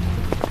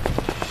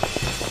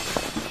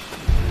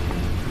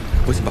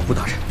我先保护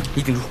大人，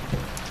一定入。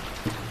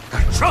大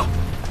人上！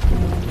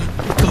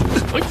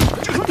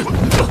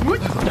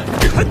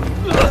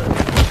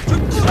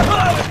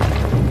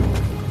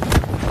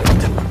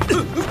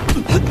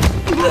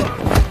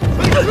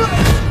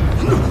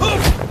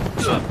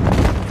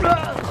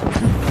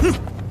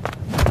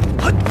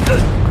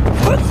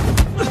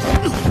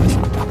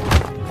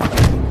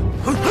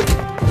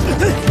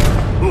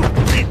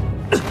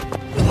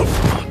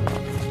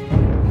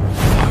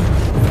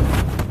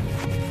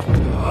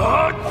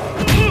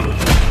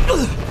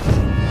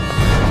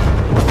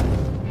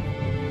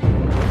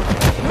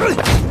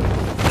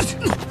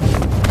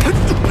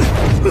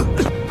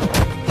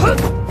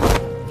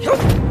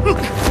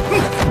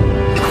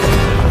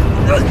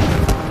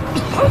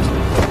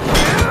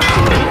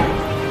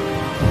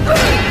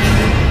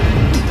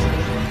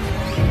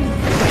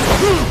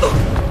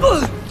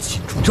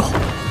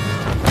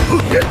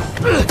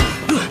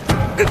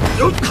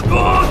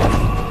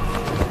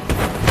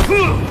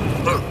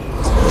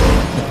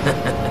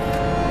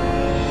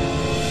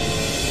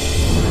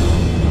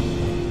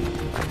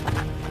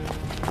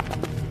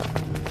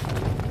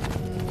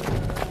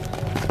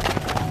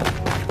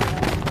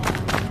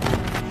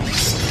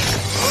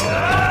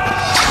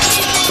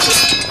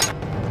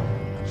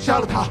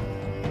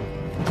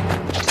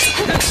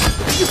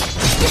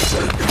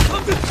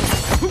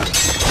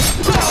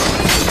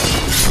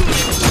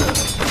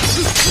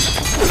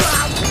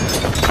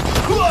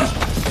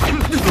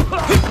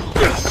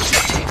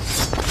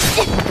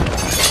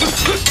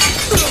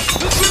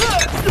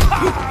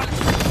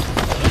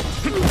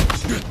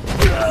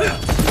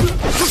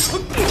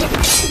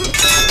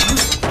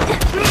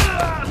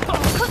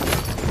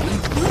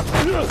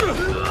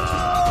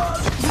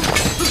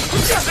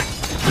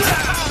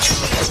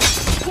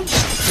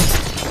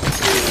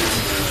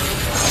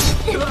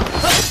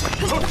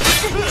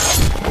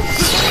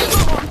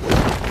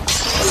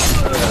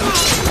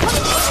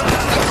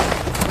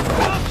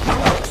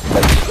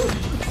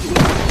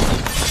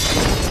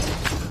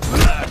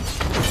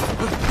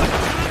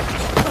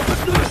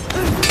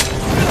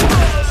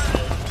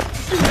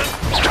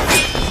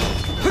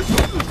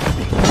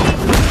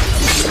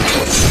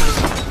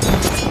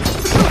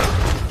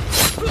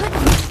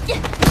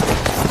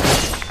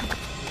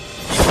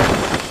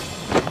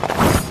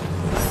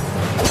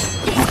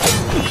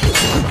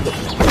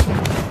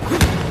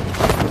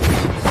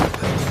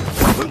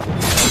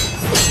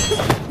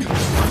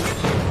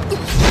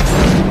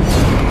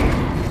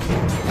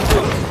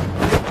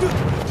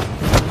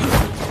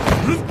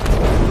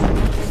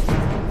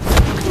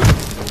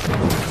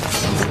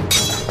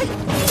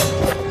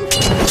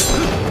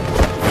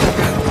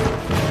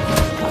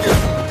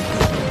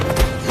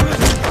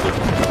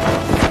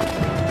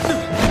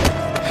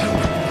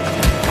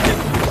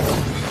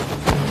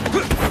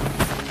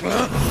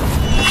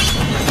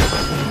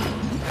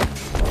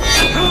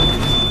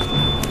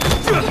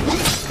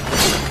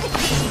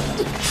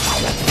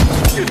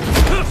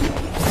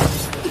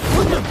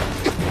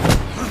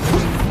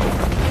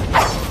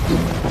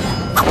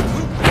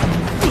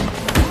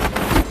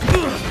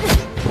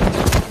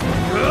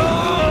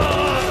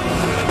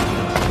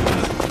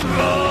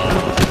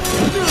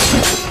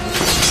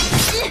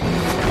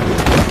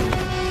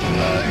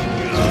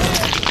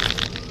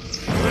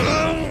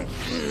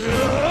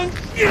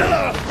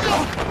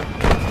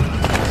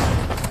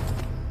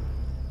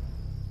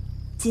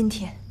今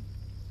天，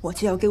我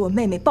就要给我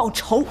妹妹报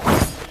仇。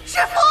师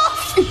傅。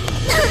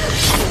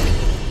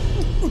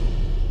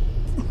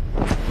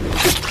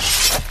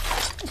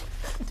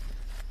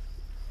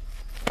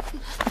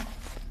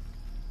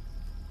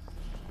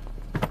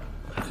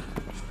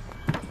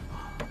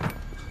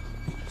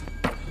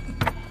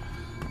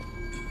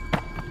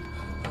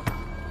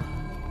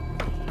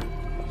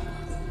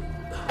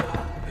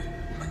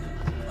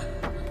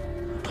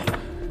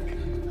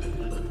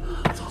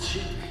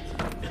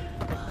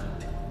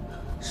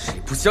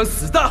不想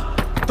死的，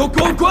都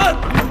给我滚！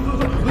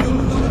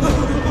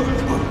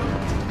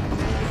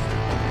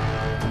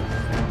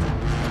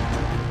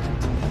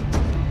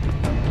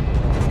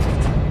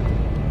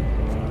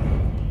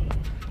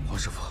黄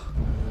师傅，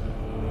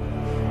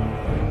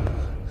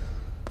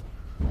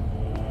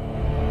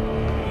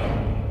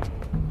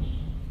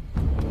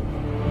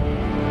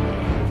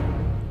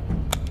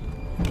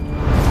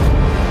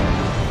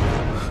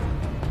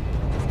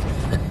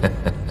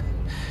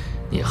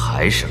你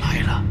还是来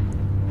了。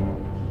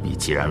 你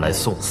既然来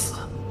送死，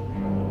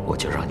我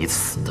就让你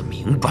死得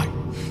明白。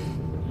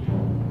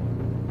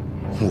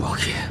王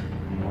爷，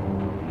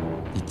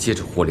你借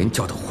着火莲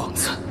教的幌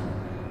子，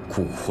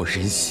蛊惑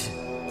人心，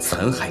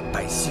残害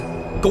百姓，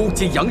勾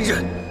结洋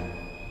人，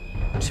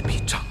这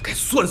笔账该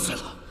算算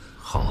了。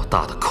好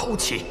大的口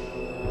气！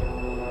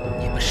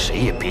你们谁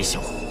也别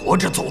想活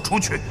着走出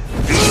去！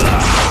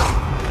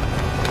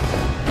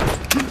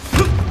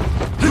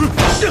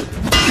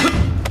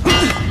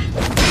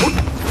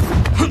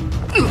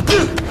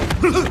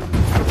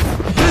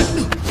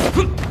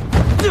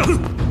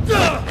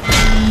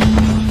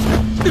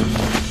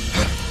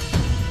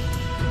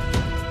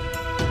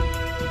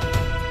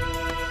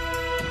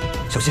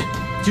小心，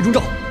金钟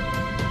罩！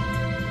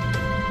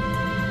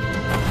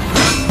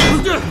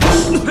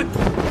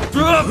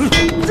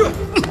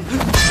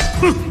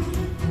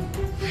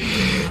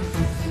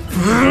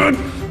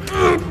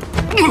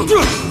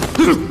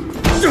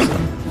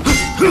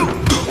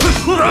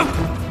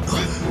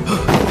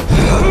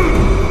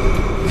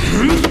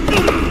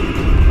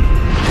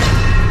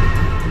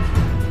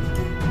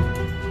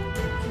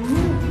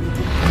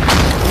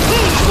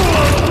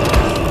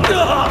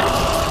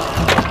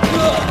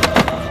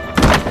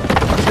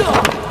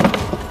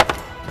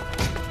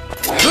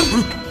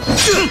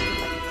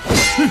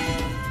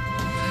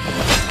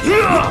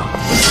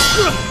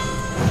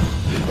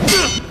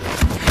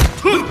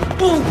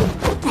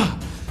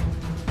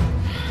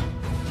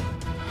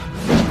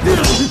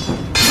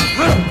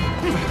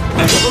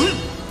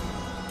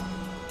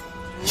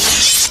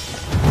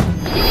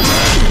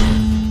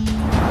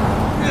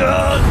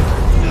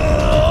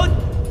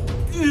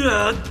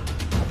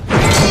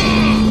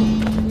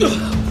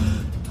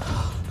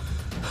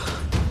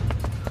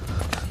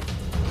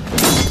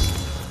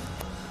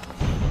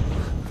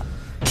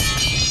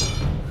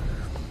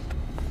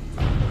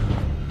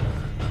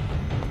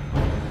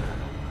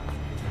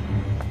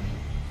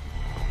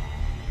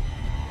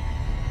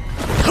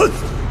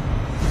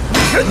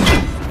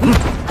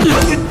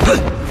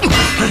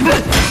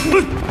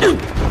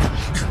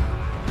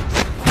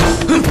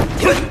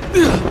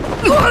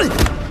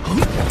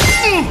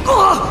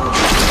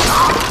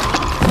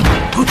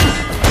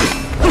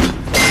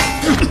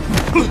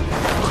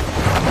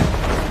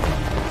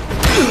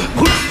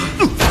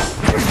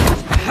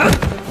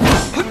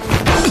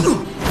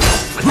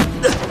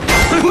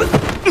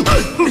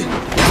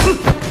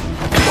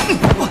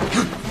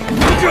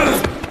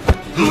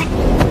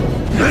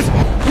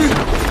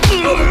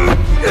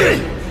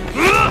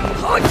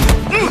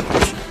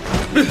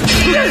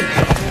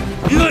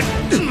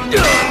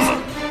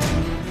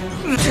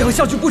这样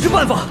下去不是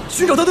办法，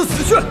寻找他的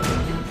死穴。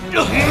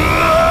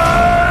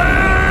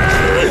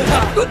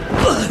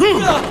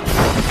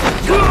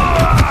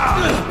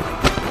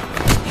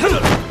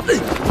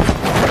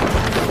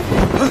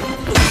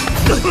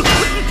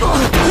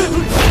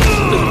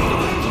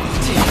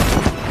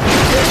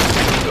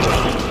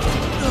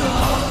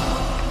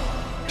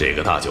这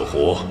个大酒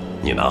壶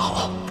你拿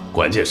好，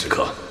关键时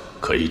刻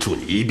可以助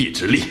你一臂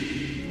之力。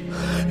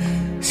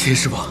谢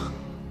师傅。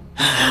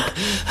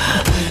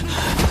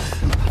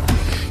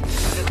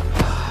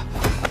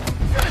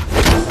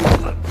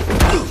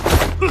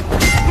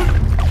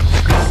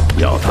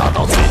要达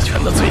到醉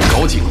拳的最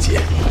高境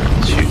界，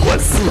去观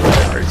四面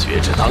而觉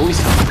之当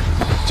下，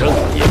正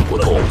念不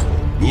动，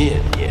念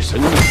念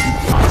生灭，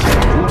法界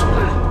流转，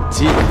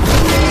尽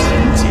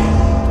心界。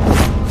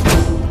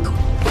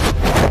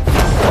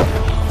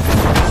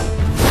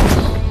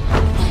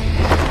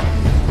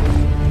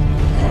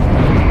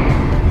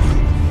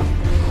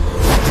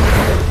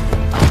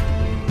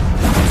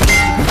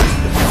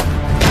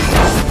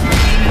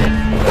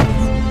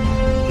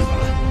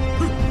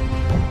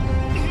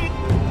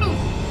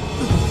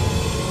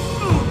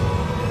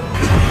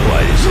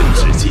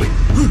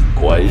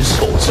观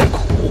受之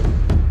苦，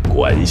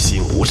观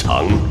心无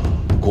常，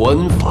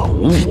观法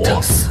无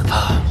我，死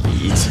吧！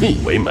以气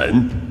为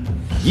门，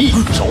一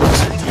手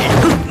制敌。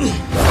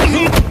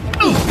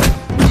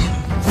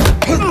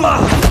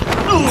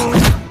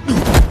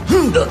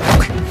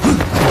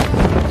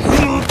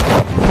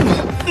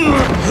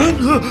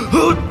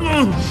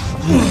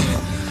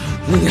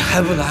你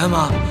还不来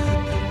吗？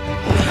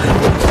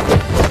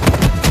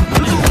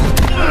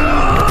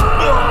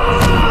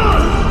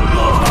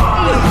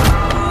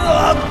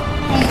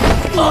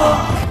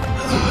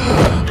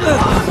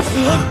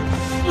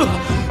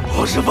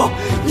黄师傅，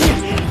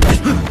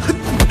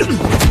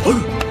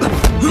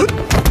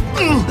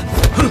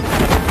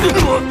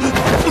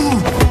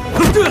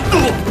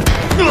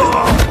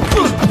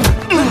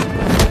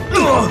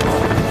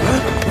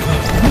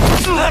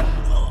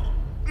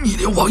你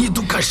连王爷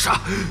都敢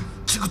杀，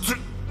这个罪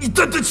你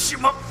担得起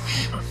吗？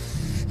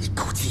你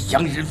勾结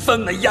洋人贩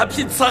卖鸦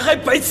片，残害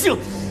百姓，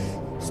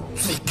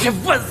罪该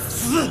万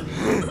死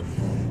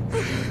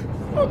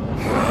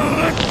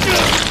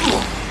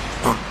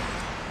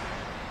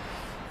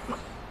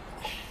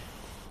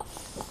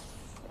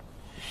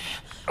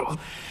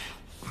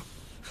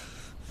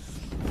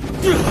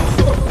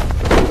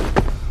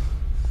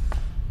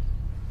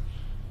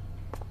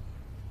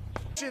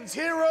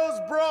！Heroes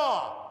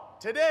Brawl.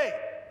 Today,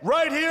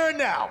 right here and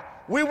now,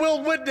 we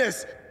will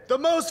witness the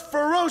most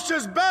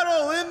ferocious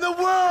battle in the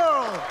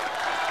world.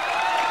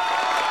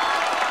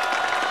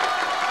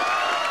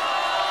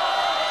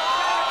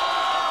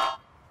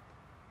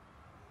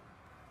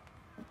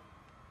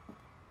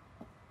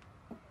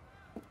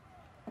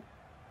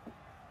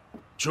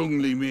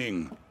 Chung Li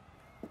Ming.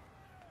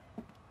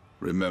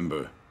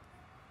 Remember,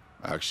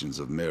 actions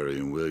of Mary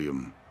and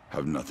William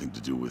have nothing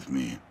to do with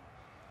me.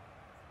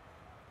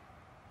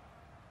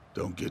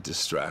 Don't get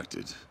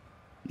distracted.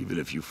 Even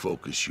if you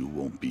focus, you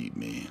won't beat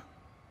me.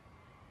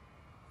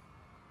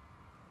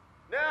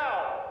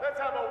 Now, let's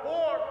have a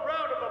warm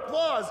round of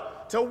applause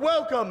to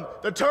welcome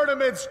the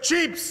tournament's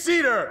cheap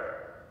seater,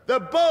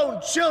 the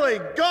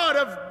bone-chilling god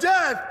of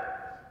death,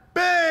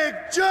 Big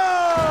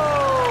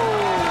Joe!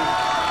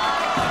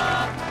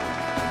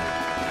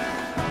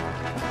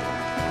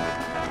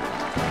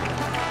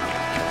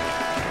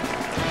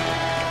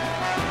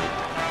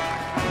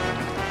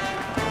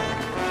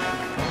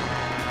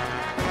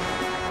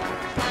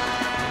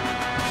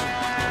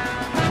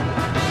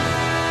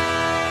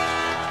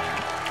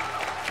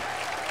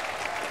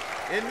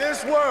 In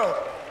this world,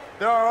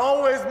 there are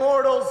always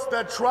mortals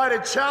that try to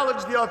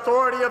challenge the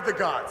authority of the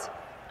gods.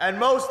 And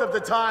most of the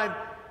time,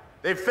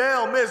 they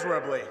fail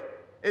miserably.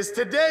 Is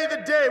today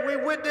the day we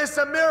witness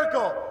a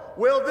miracle?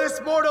 Will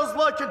this mortal's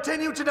luck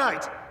continue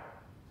tonight?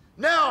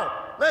 Now,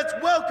 let's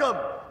welcome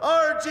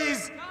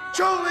RG's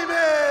Chung Li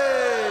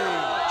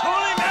Ming!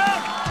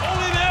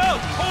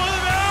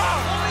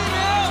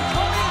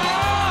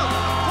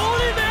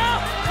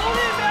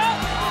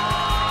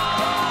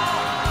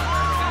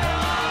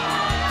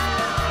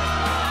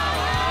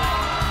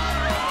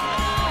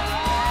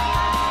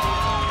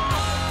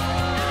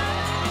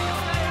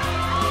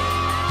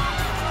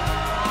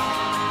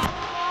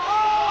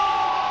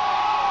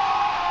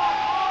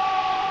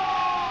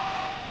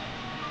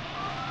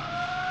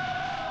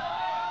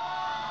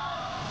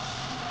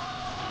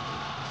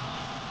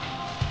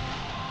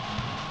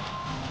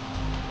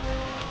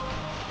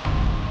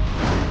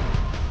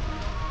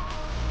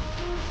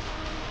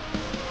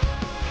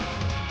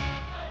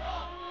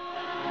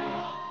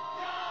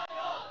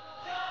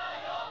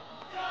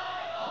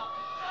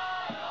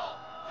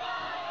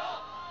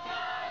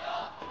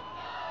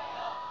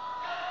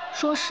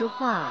说实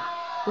话，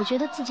我觉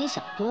得自己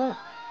想多了。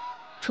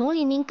崇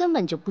利明根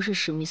本就不是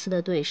史密斯的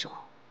对手。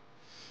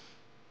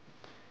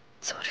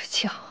走着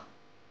瞧。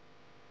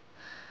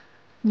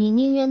你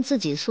宁愿自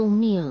己送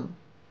命，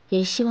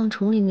也希望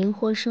崇利明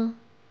获胜？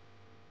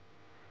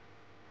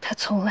他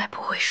从来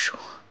不会输。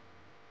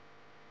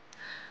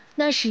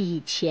那是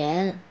以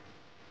前。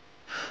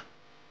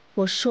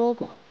我说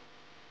过，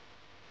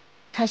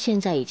他现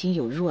在已经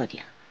有弱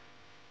点了，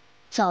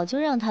早就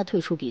让他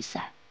退出比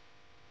赛。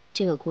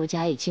这个国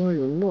家已经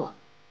沦落，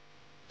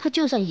他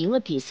就算赢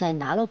了比赛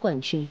拿了冠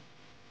军，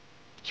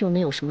又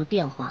能有什么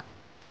变化？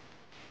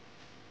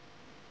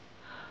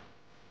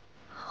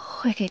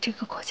会给这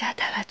个国家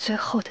带来最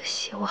后的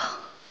希望。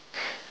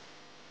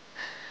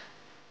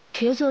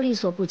别做力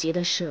所不及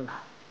的事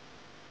了，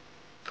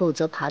否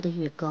则爬得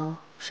越高，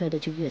摔得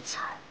就越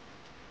惨。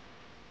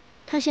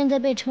他现在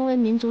被称为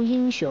民族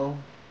英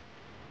雄，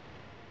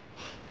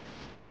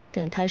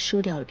等他输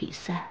掉了比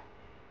赛，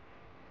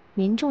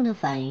民众的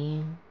反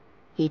应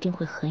一定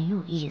会很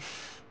有意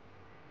思。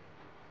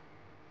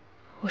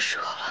我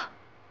说了，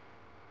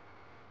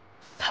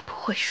他不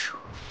会输。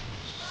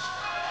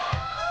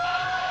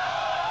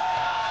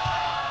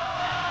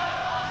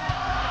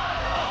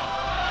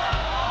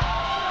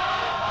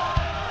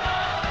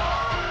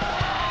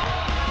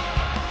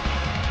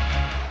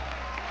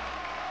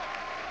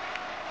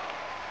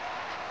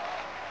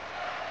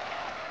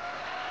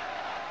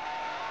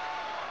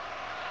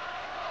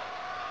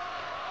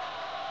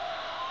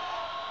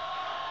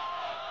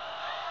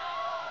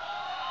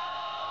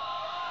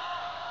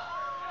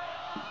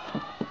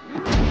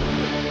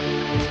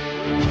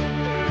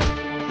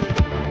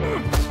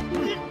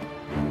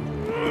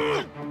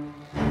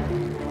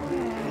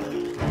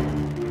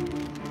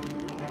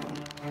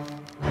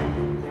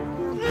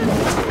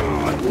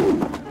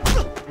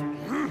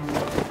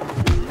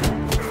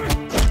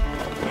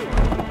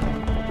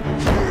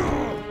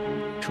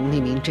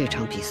这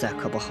场比赛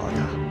可不好打。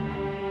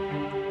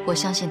我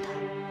相信他。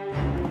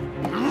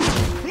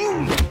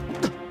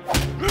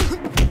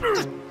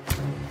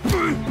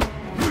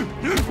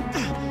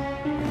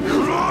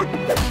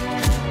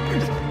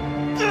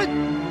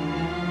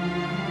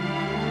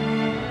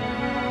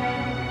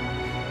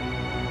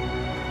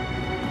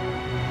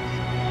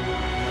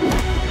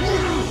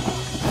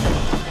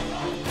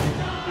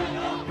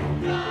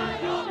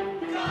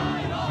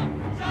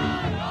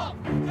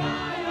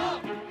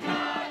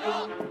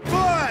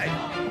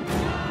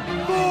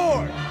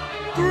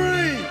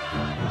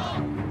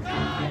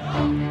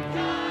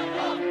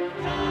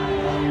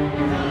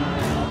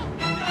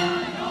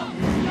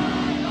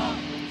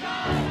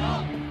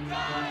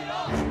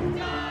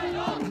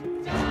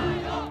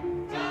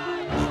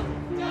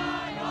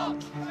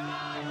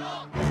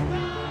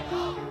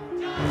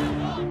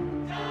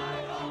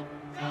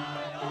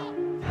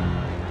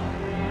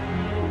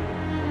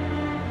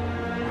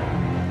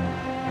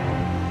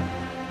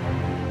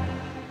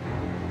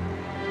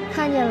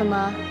看见了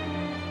吗？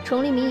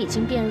崇利明已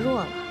经变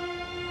弱了。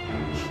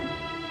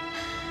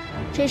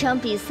这场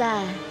比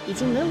赛已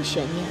经没有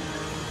悬念了。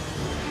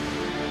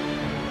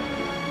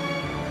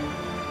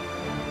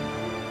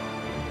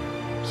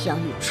杨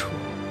雨初，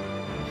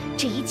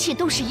这一切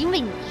都是因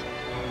为你。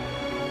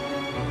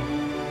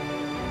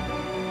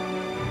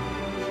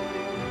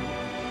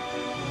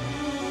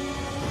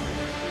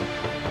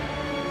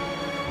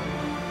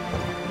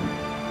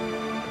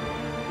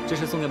这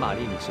是送给玛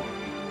丽女士的，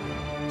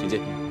请接。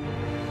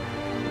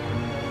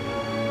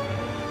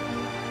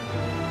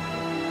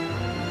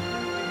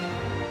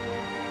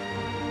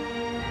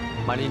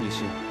玛丽女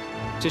士，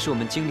这是我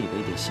们经理的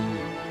一点心意，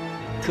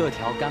特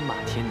调干马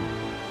天女。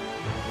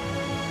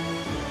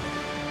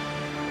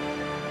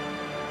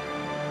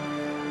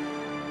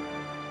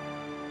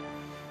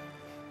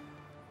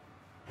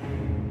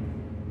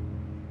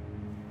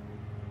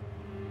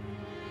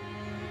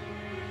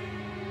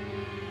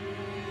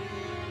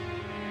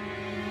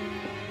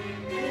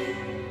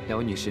两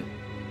位女士，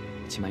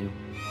请慢用。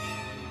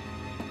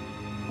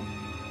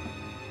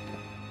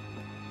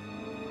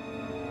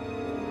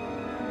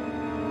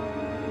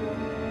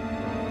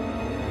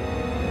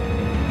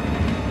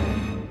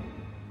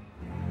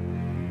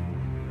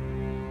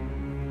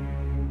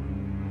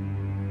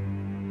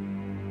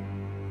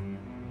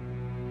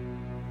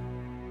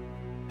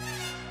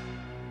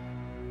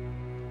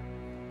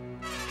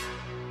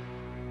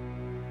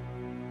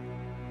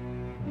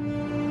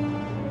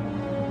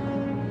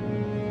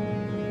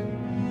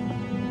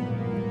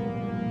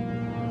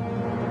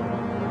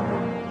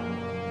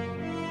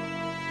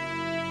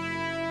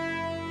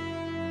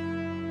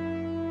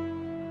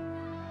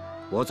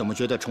我怎么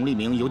觉得崇利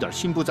明有点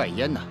心不在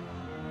焉呢？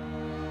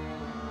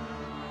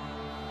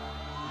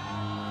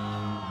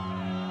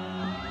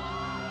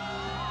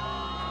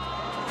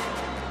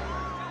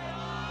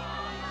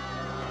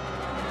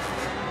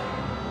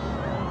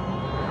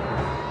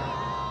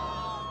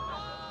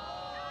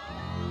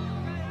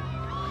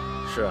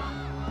是啊，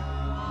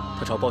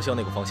他朝包厢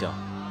那个方向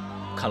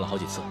看了好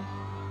几次。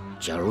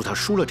假如他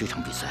输了这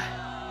场比赛，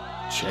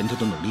前头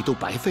的努力都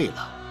白费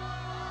了。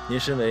您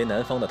身为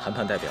南方的谈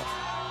判代表，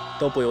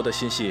都不由得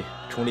心系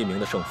崇利明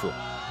的胜负，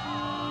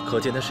可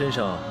见他身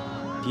上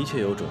的确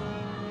有种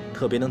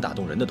特别能打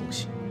动人的东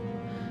西。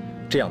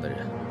这样的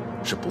人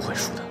是不会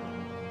输的。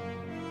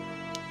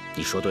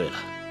你说对了，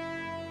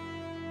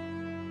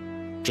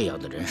这样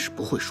的人是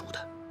不会输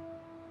的。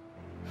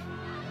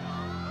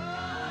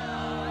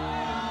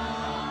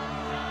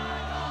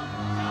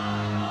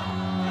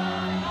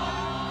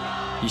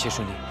一切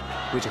顺利，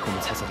未知和我们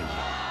猜测的一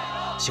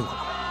样。辛苦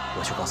了，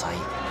我去告诉阿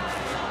姨。